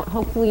coming out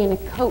hopefully in a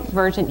coat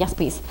version. Yes,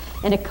 please.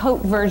 In a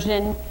coat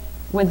version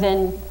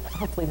within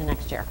hopefully the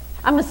next year.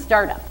 I'm a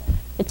startup.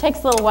 It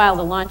takes a little while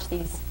to launch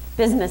these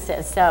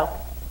businesses,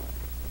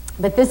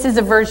 but this is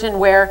a version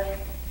where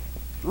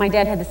my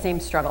dad had the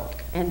same struggle,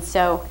 and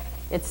so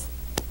I'm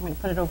going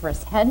to put it over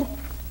his head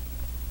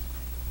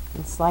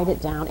and slide it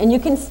down. And you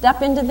can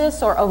step into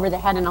this or over the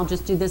head, and I'll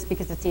just do this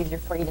because it's easier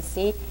for you to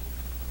see.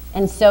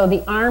 And so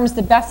the arms,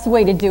 the best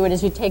way to do it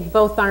is you take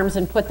both arms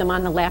and put them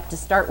on the lap to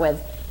start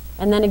with.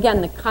 And then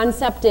again, the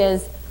concept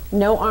is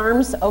no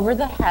arms over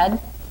the head,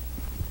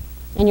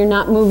 and you're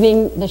not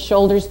moving the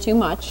shoulders too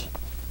much.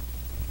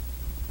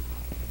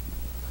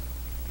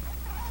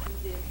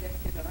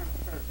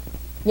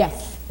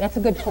 Yes, that's a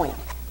good point.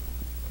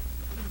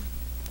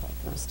 Okay,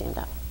 I'm going to stand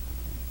up.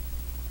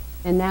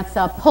 And that's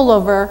a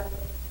pullover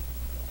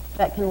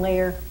that can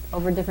layer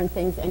over different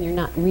things, and you're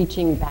not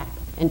reaching back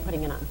and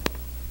putting it on.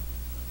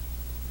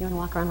 You want to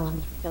walk around a little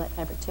and feel that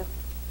fabric too?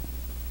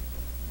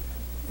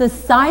 The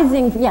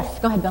sizing, yes,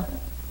 go ahead, Bill.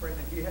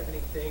 Brenda, do you have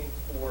anything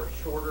for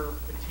shorter,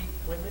 petite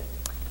women?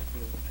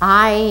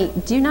 I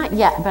do not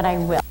yet, but I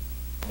will.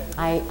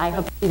 I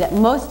hope to do that.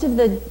 Most of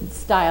the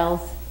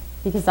styles,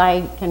 because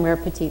I can wear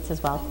petites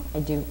as well,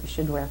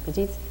 should wear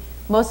petites.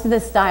 Most of the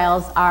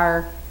styles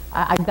are,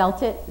 I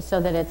belt it so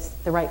that it's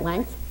the right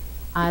length.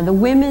 The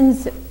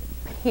women's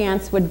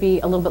pants would be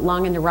a little bit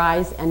long in the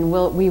rise, and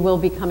we will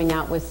be coming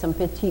out with some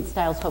petite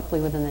styles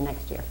hopefully within the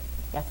next year.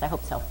 Yes, I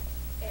hope so.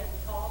 And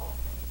tall.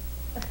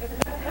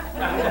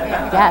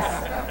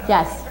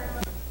 Yes,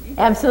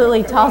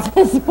 absolutely tall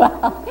as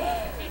well.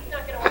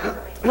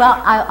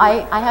 Well,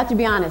 I have to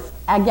be honest.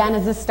 Again,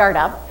 as a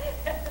startup,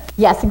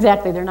 yes,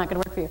 exactly, they're not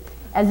going to work for you.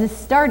 As a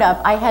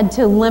startup, I had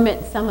to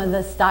limit some of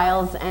the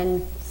styles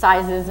and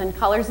sizes and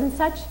colors and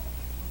such.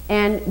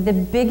 And the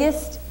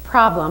biggest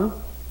problem,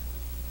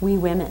 we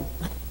women,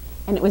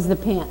 and it was the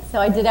pants. So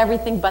I did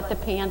everything but the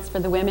pants for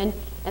the women,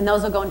 and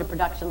those will go into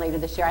production later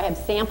this year. I have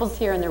samples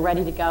here and they're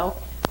ready to go,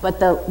 but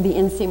the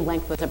inseam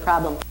length was a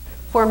problem.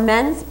 For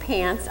men's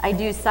pants, I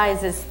do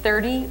sizes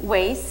 30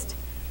 waist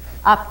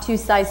up to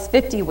size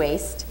 50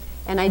 waist,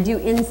 and I do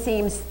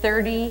inseams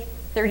 30,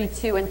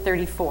 32, and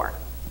 34.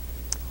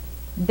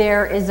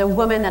 There is a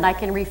woman that I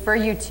can refer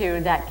you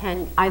to that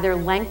can either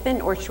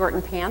lengthen or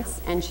shorten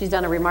pants, and she's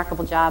done a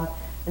remarkable job.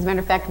 As a matter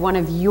of fact, one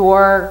of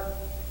your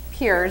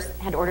peers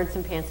had ordered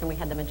some pants and we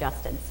had them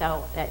adjusted,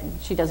 so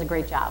she does a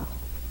great job.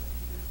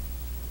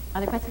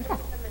 Other questions? Yes.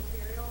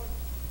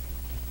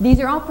 These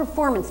are all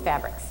performance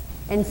fabrics,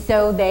 and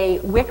so they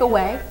wick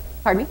away.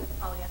 Pardon me?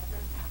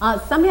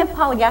 Polyester. Some have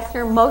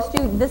polyester. Most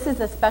do. This is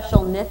a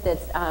special knit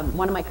that's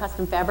one of my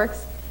custom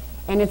fabrics,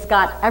 and it's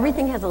got,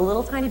 everything has a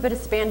little tiny bit of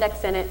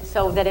spandex in it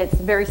so that it's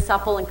very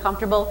supple and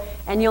comfortable.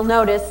 And you'll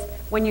notice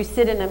when you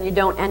sit in them, you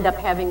don't end up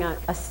having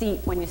a seat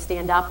when you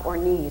stand up or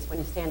knees when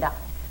you stand up.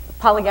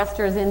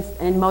 Polyester is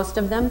in most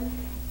of them,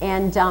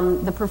 and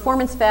the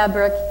performance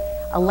fabric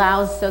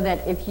allows so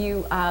that if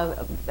you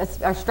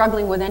are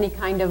struggling with any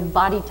kind of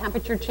body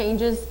temperature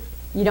changes,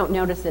 you don't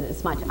notice it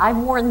as much. I've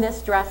worn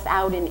this dress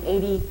out in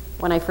 80,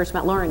 when I first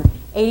met Lauren,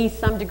 80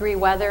 some degree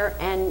weather,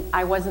 and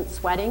I wasn't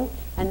sweating,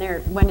 and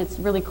when it's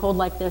really cold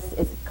like this,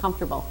 it's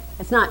comfortable.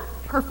 It's not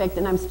perfect,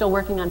 and I'm still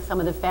working on some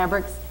of the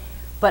fabrics,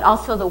 but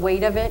also the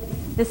weight of it.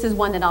 This is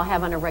one that I'll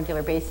have on a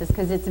regular basis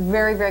because it's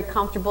very, very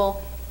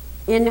comfortable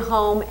in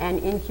home and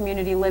in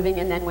community living,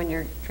 and then when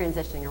you're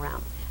transitioning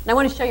around. And I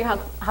want to show you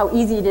how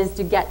easy it is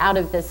to get out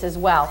of this as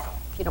well,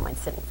 if you don't mind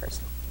sitting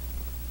first.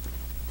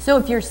 So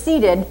if you're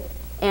seated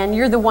and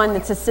you're the one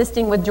that's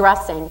assisting with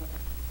dressing,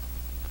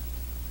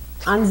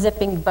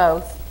 unzipping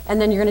both, and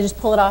then you're going to just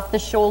pull it off the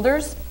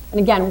shoulders, and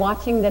again,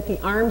 watching that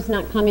the arm's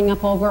not coming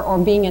up over or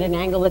being at an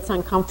angle that's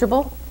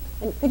uncomfortable.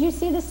 And could you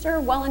see this, sir,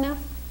 well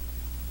enough?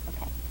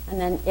 Okay. And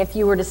then if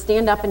you were to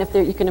stand up, and if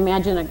you can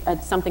imagine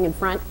something in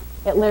front,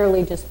 it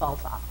literally just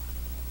falls off.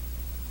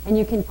 And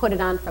you can put it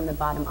on from the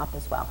bottom up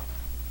as well.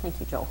 Thank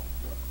you, Joel.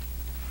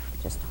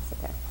 Just toss it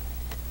there.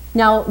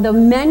 Now, the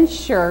men's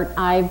shirt,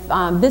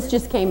 this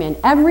just came in.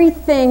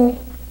 Everything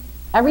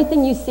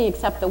you see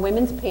except the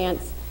women's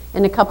pants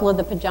and a couple of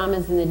the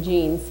pajamas and the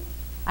jeans,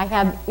 I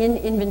have in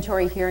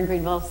inventory here in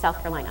Greenville,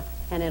 South Carolina,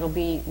 and it'll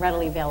be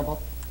readily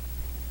available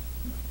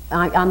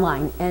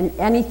online. And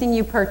anything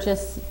you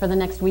purchase for the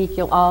next week,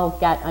 you'll all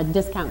get a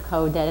discount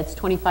code that it's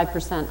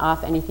 25%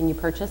 off anything you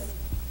purchase.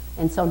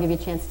 And so I'll give you a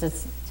chance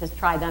to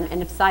try them.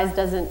 And if size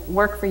doesn't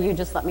work for you,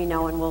 just let me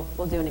know and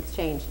we'll do an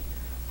exchange.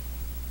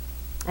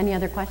 Any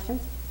other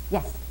questions?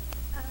 Yes?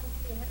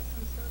 Do you have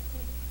some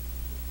sources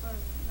for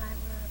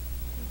nightwear?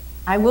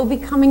 I will be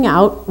coming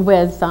out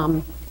with,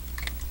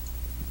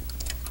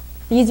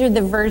 these are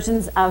the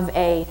versions of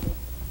a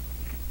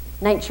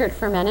nightshirt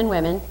for men and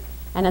women,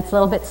 and it's a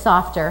little bit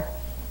softer.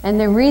 And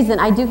the reason,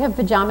 I do have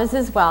pajamas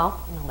as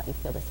well, and I'll let you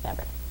feel this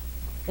fabric.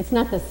 It's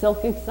not the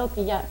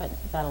silky yet, but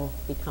that'll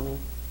be coming.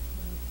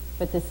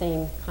 But the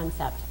same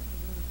concept.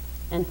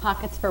 And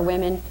pockets for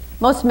women.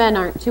 Most men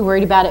aren't too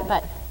worried about it,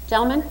 but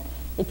gentlemen,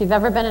 if you've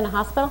ever been in a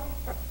hospital,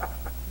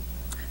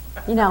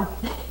 you know,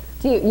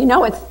 you know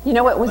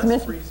what was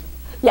missing?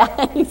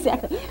 Yeah,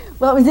 exactly.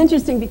 Well, it was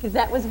interesting because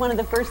that was one of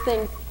the first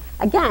things.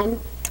 Again,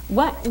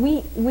 what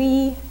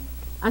we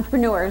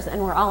entrepreneurs,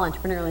 and we're all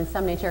entrepreneurial in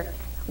some nature,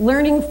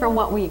 learning from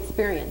what we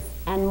experience.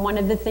 And one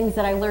of the things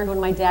that I learned when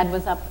my dad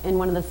was up in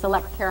one of the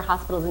select care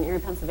hospitals in Erie,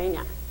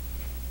 Pennsylvania,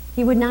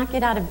 he would not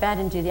get out of bed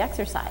and do the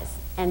exercise.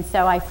 And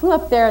so I flew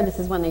up there. This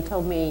is when they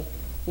told me,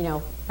 you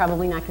know,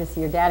 probably not going to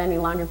see your dad any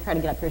longer. Try to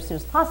get up here as soon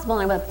as possible.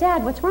 And I went,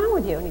 Dad, what's wrong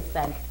with you? And he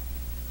said,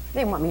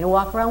 they want me to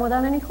walk around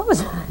without any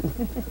clothes on.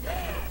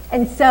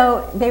 And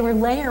so they were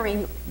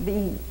layering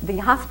the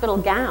hospital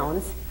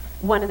gowns,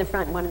 one in the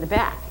front and one in the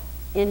back,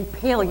 in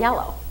pale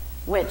yellow,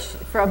 which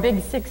for a big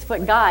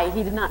 6-foot guy,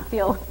 he did not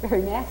feel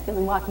very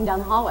masculine walking down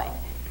the hallway.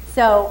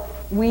 So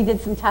we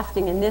did some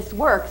testing, and this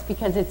works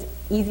because it's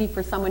easy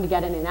for someone to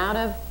get in and out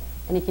of,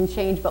 and he can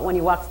change, but when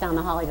he walks down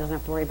the hall, he doesn't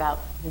have to worry about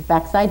his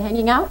backside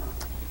hanging out.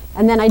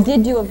 And then I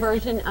did do a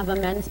version of a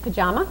men's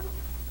pajama,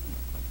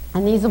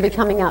 and these will be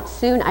coming out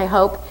soon, I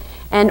hope.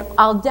 And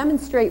I'll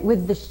demonstrate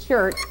with the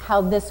shirt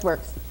how this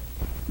works.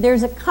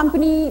 There's a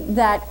company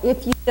that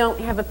if you don't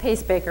have a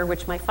pacemaker,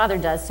 which my father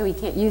does, so he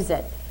can't use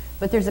it,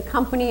 but there's a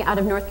company out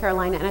of North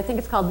Carolina, and I think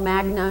it's called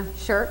Magna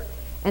Shirt,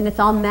 and it's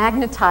all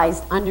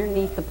magnetized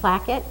underneath the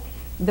placket.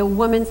 The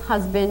woman's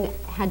husband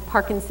had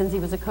Parkinson's. He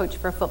was a coach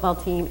for a football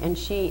team, and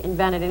she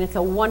invented it, and it's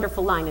a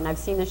wonderful line, and I've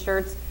seen the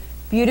shirts,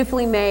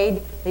 beautifully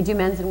made. They do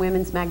men's and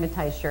women's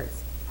magnetized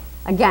shirts.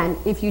 Again,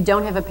 if you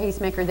don't have a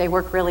pacemaker, they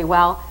work really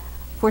well.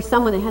 For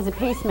someone that has a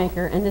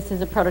pacemaker, and this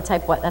is a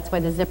prototype, that's why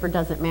the zipper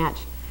doesn't match.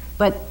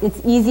 But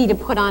it's easy to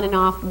put on and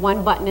off.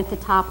 One button at the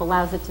top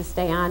allows it to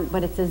stay on,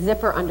 but it's a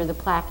zipper under the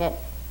placket.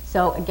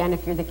 So again,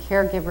 if you're the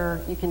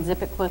caregiver, you can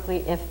zip it quickly.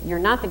 If you're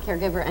not the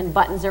caregiver and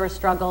buttons are a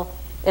struggle,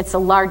 it's a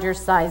larger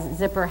size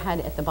zipper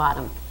head at the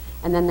bottom.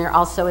 And then there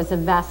also is a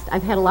vest.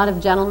 I've had a lot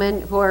of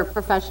gentlemen who are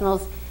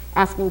professionals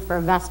asking for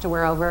a vest to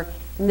wear over.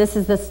 And this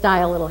is the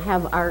style. It'll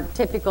have our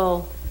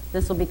typical,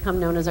 this will become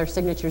known as our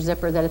signature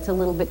zipper, that it's a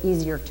little bit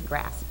easier to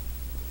grasp.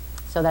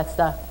 So that's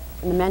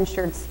and the men's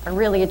shirts are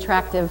really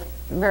attractive,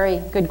 very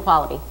good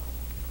quality.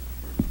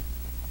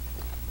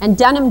 And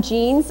denim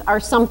jeans are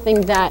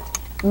something that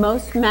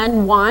most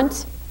men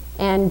want,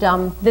 and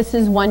this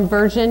is one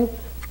version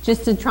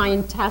just to try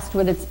and test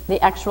what it's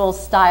the actual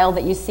style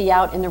that you see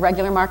out in the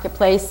regular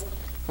marketplace.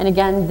 And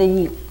again,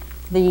 the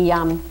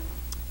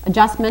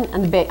adjustment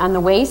on the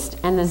waist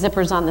and the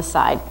zippers on the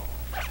side.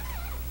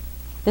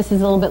 This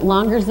is a little bit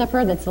longer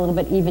zipper that's a little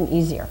bit even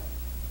easier.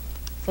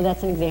 So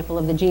that's an example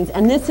of the jeans.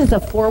 And this is a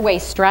 4-way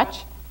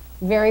stretch.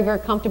 Very, very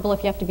comfortable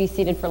if you have to be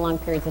seated for long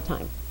periods of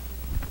time.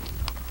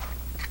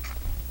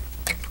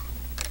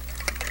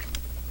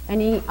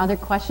 Any other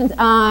questions?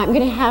 I'm going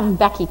to have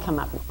Becky come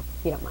up now,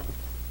 if you don't mind.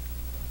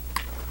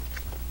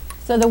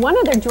 So the one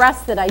other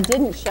dress that I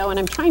didn't show, and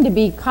I'm trying to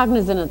be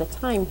cognizant of the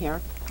time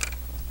here.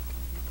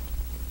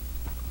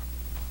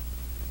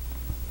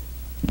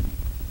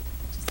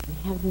 Just going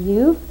to have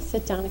you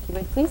sit down if you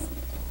would, please.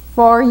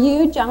 For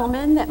you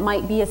gentlemen that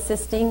might be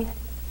assisting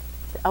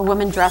a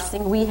woman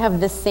dressing, we have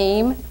the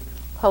same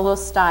polo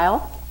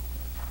style.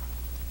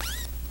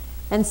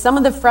 And some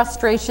of the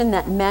frustration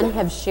that men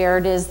have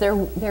shared is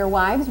their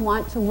wives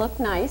want to look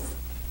nice,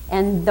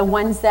 and the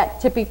ones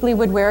that typically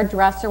would wear a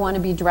dress or want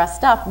to be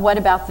dressed up, what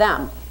about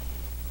them?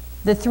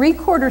 The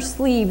 3/4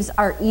 sleeves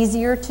are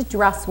easier to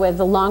dress with.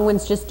 The long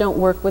ones just don't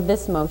work with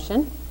this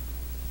motion.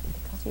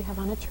 Because you have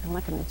on a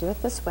turtleneck, I'm going to do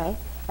it this way.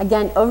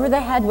 Again, over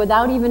the head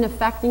without even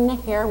affecting the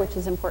hair, which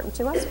is important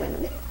to us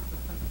women.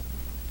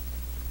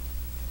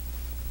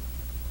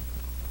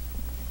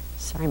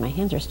 Sorry, my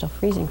hands are still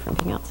freezing from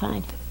being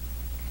outside.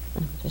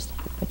 And I'll just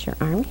put your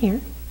arm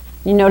here.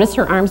 You notice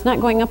her arm's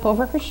not going up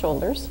over her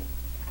shoulders.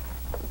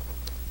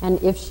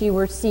 And if she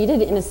were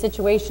seated in a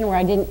situation where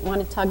I didn't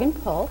want to tug and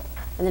pull,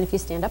 and then if you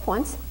stand up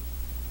once,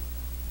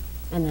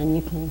 and then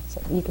you can,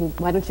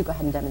 why don't you go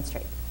ahead and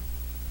demonstrate?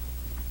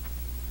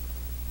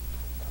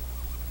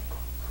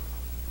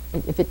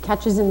 If it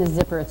catches in the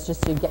zipper, it's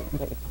just you get,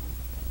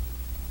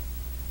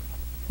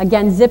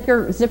 again,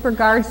 zipper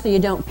guard so you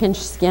don't pinch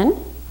skin.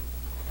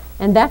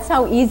 And that's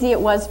how easy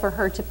it was for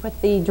her to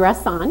put the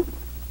dress on.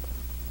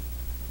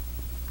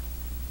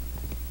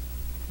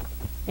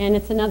 And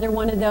it's another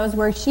one of those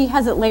where she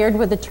has it layered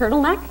with a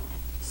turtleneck.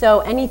 So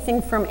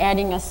anything from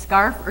adding a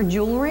scarf or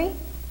jewelry,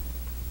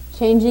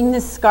 changing the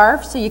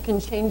scarf so you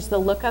can change the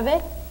look of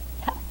it.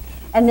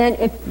 And then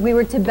if we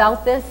were to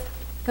belt this,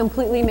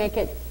 completely make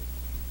it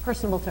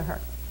personable to her.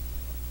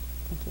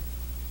 Thank you.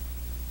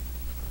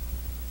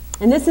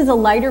 And this is a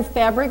lighter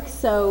fabric,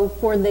 so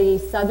for the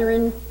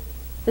southern,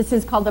 this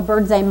is called the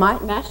bird's eye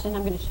mesh, and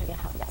I'm going to show you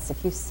how. Yes,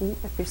 if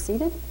you're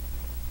seated.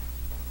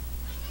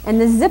 And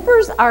the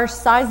zippers are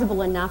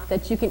sizable enough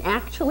that you can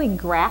actually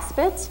grasp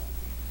it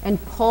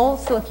and pull.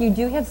 So if you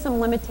do have some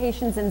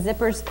limitations in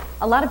zippers,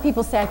 a lot of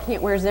people say I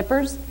can't wear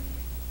zippers.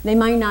 They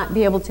might not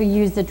be able to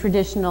use the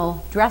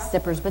traditional dress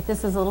zippers, but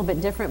this is a little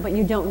bit different, but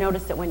you don't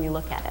notice it when you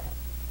look at it.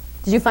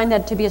 Did you find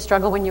that to be a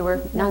struggle when you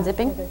were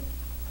non-zipping?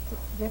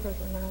 Zippers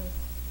are nice.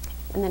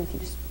 And then if you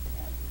just,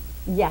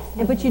 yes,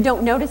 but you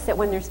don't notice it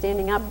when they're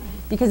standing up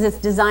because it's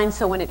designed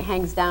so when it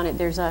hangs down,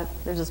 there's a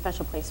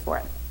special place for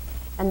it.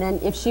 And then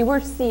if she were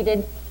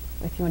seated,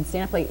 if you want to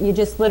stand up, like, you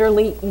just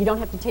literally, you don't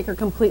have to take her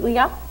completely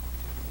up.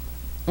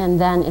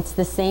 And then it's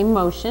the same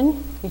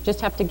motion. You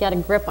just have to get a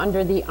grip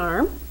under the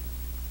arm.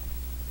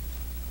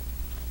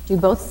 Do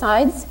both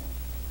sides.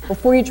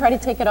 Before you try to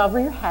take it over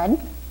your head, you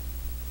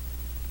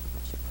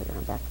put your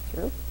arm back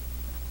through,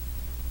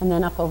 and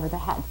then up over the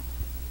head.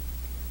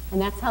 And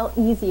that's how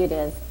easy it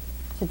is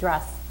to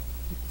dress.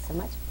 Thank you so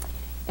much.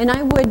 And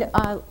I would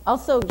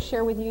also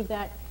share with you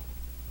that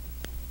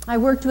I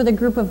worked with a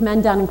group of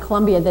men down in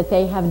Colombia that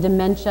they have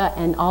dementia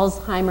and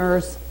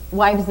Alzheimer's,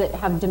 wives that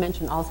have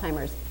dementia and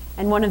Alzheimer's.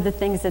 And one of the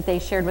things that they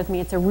shared with me,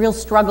 it's a real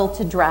struggle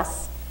to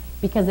dress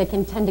because they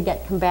can tend to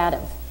get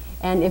combative.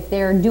 And if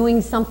they're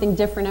doing something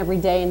different every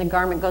day and the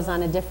garment goes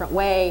on a different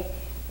way,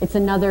 it's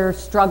another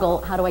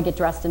struggle. How do I get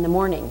dressed in the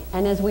morning?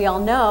 And as we all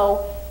know,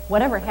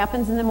 whatever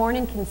happens in the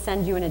morning can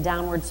send you in a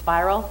downward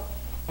spiral,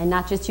 and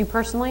not just you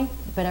personally,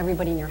 but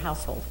everybody in your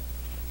household.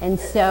 And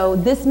so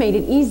this made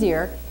it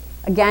easier.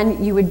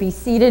 Again, you would be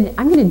seated.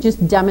 I'm going to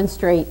just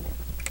demonstrate.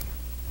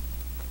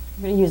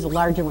 I'm going to use a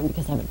larger one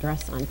because I have a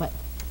dress on, but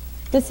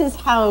this is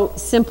how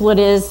simple it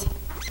is.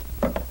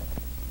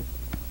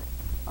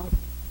 I'll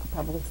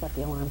probably set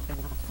the alarm thing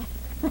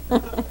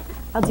off.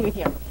 I'll do it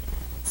here.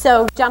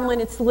 So, gentlemen,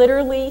 it's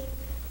literally,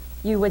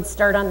 you would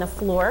start on the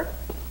floor,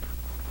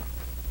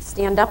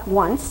 stand up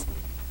once,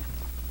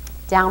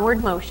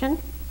 downward motion,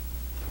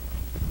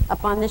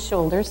 up on the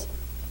shoulders.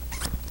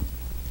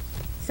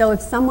 So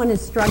if someone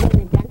is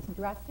struggling against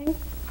dressing,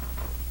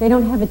 they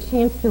don't have a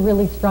chance to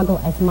really struggle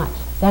as much.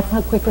 That's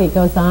how quickly it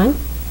goes on.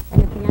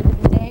 And at the end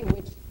of the day,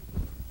 which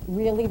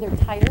really they're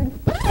tired,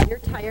 you're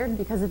tired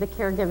because of the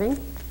caregiving,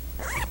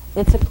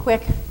 it's a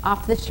quick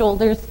off the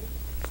shoulders,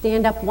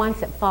 stand up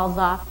once, it falls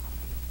off,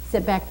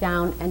 sit back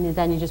down, and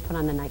then you just put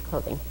on the night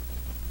clothing.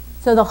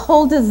 So the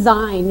whole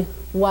design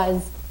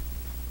was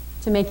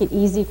to make it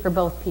easy for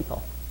both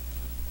people.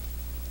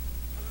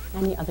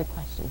 Any other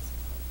questions?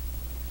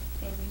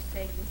 And you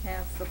say you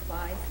have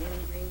supplies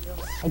in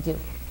Greenville? I do.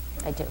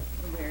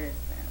 And where is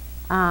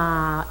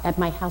that? At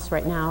my house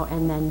right now,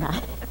 and then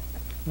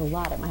a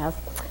lot at my house.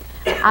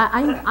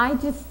 I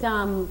just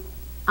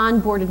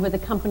onboarded with a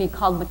company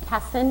called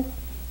McKesson,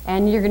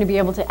 and you're going to be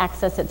able to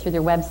access it through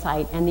their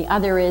website. And the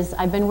other is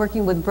I've been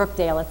working with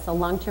Brookdale. It's a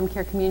long-term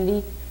care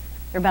community.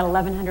 There are about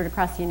 1,100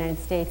 across the United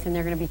States, and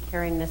they're going to be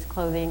carrying this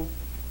clothing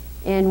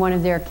in one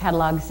of their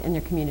catalogs in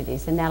their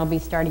communities, and that'll be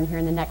starting here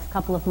in the next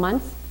couple of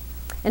months.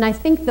 And I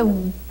think the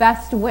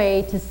best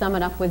way to sum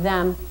it up with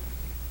them,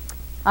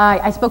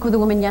 I spoke with a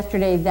woman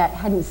yesterday that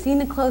hadn't seen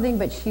the clothing,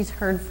 but she's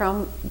heard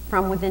from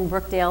within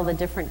Brookdale, the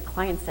different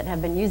clients that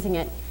have been using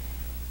it.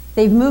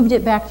 They've moved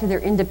it back to their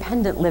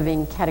independent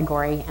living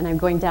category, and I'm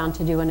going down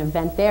to do an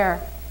event there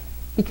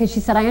because she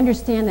said, I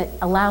understand that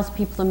allows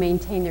people to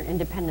maintain their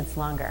independence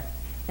longer.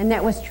 And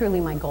that was truly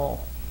my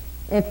goal.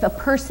 If a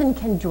person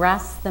can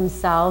dress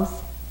themselves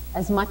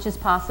as much as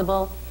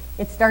possible,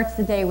 it starts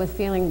the day with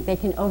feeling they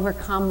can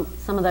overcome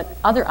some of the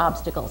other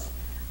obstacles.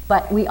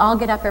 But we all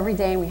get up every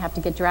day and we have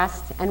to get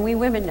dressed, and we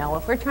women know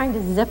if we're trying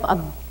to zip up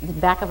the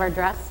back of our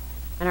dress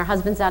and our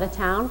husband's out of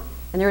town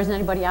and there isn't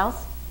anybody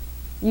else,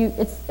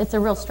 it's a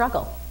real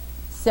struggle.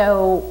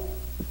 So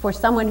for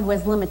someone who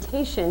has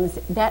limitations,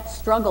 that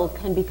struggle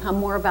can become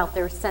more about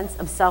their sense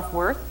of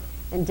self-worth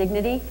and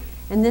dignity.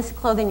 And this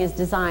clothing is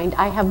designed.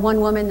 I have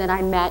one woman that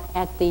I met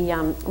at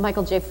the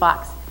Michael J.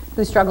 Fox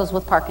who struggles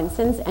with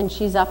Parkinson's, and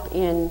she's up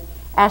in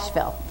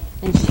Asheville.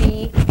 And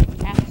she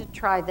asked to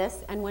try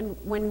this, and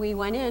when we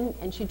went in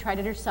and she tried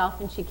it herself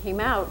and she came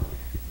out,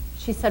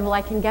 she said, well,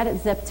 I can get it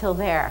zipped till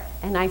there.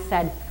 And I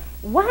said,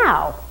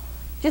 wow,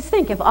 just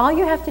think, if all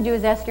you have to do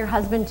is ask your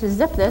husband to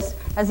zip this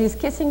as he's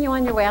kissing you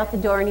on your way out the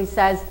door and he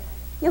says,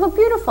 you look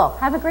beautiful,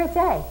 have a great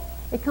day.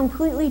 It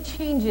completely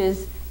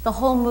changes the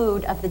whole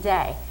mood of the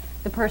day.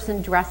 The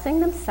person dressing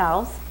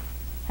themselves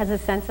has a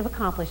sense of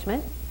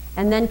accomplishment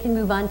and then can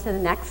move on to the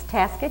next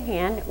task at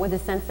hand with a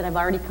sense that I've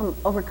already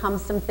overcome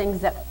some things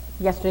that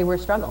yesterday were a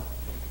struggle.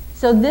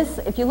 So this,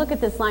 if you look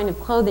at this line of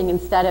clothing,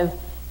 instead of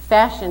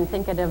fashion,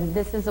 think of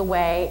this as a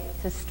way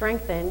to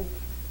strengthen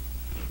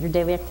your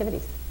daily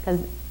activities, because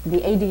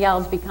the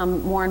ADLs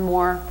become more and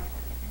more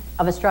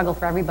of a struggle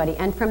for everybody.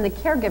 And from the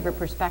caregiver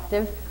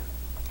perspective,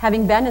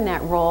 having been in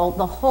that role,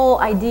 the whole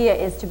idea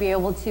is to be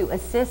able to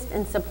assist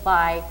and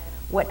supply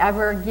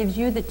whatever gives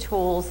you the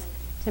tools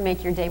to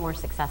make your day more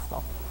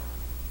successful.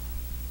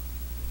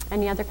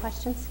 Any other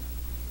questions?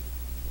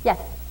 Yes?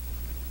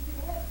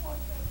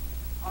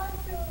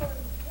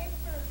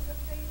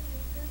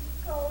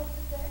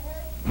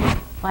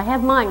 Well, I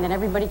have mine that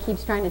everybody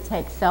keeps trying to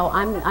take. So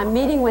I'm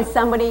meeting with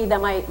somebody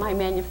that might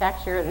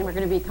manufacture it, and we're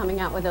going to be coming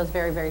out with those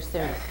very, very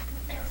soon.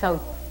 So.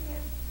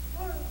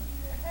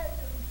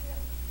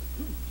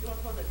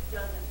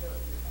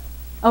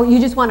 Oh, you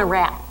just want to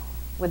wrap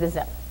with a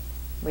zip.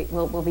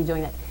 We'll be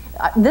doing that.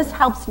 This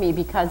helps me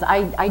because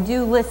I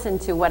do listen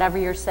to whatever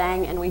you're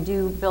saying, and we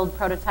do build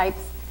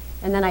prototypes,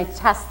 and then I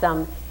test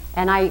them.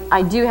 And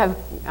I do have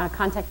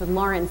contact with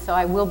Lauren, so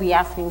I will be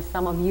asking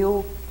some of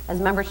you as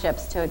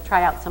memberships to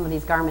try out some of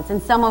these garments.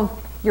 And some of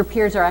your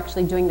peers are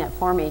actually doing that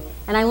for me.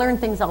 And I learn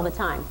things all the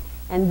time.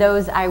 And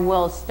those I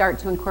will start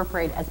to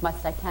incorporate as much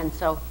as I can.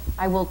 So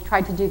I will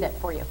try to do that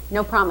for you.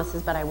 No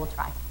promises, but I will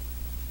try.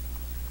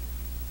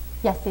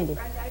 Yes, Sandy?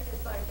 Brenda, I'd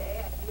just like to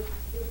add, you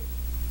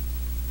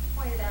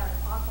pointed out an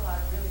awful lot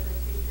of really good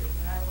features,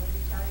 and I will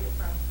just tell you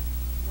from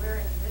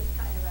wearing this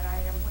kind of an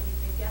item, when you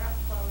can get up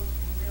close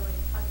and really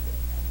touch it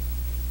and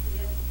see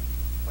it,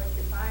 what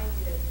you find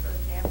is, for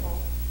example,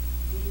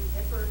 these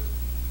zippers,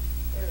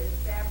 there is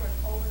fabric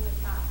over the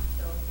top,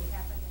 so if you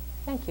happen to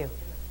have Thank you. it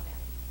in the plan.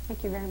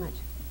 Thank you very much.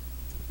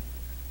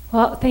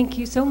 Well, thank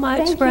you so much,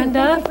 Thank you. Brenda,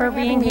 Thank you for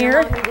having being me here.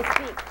 and allowing me to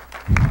speak.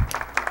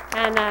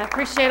 And I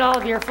appreciate all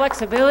of your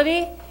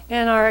flexibility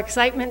and our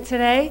excitement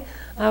today.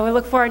 We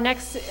look for our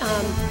next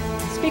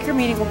speaker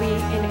meeting will be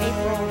in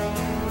April.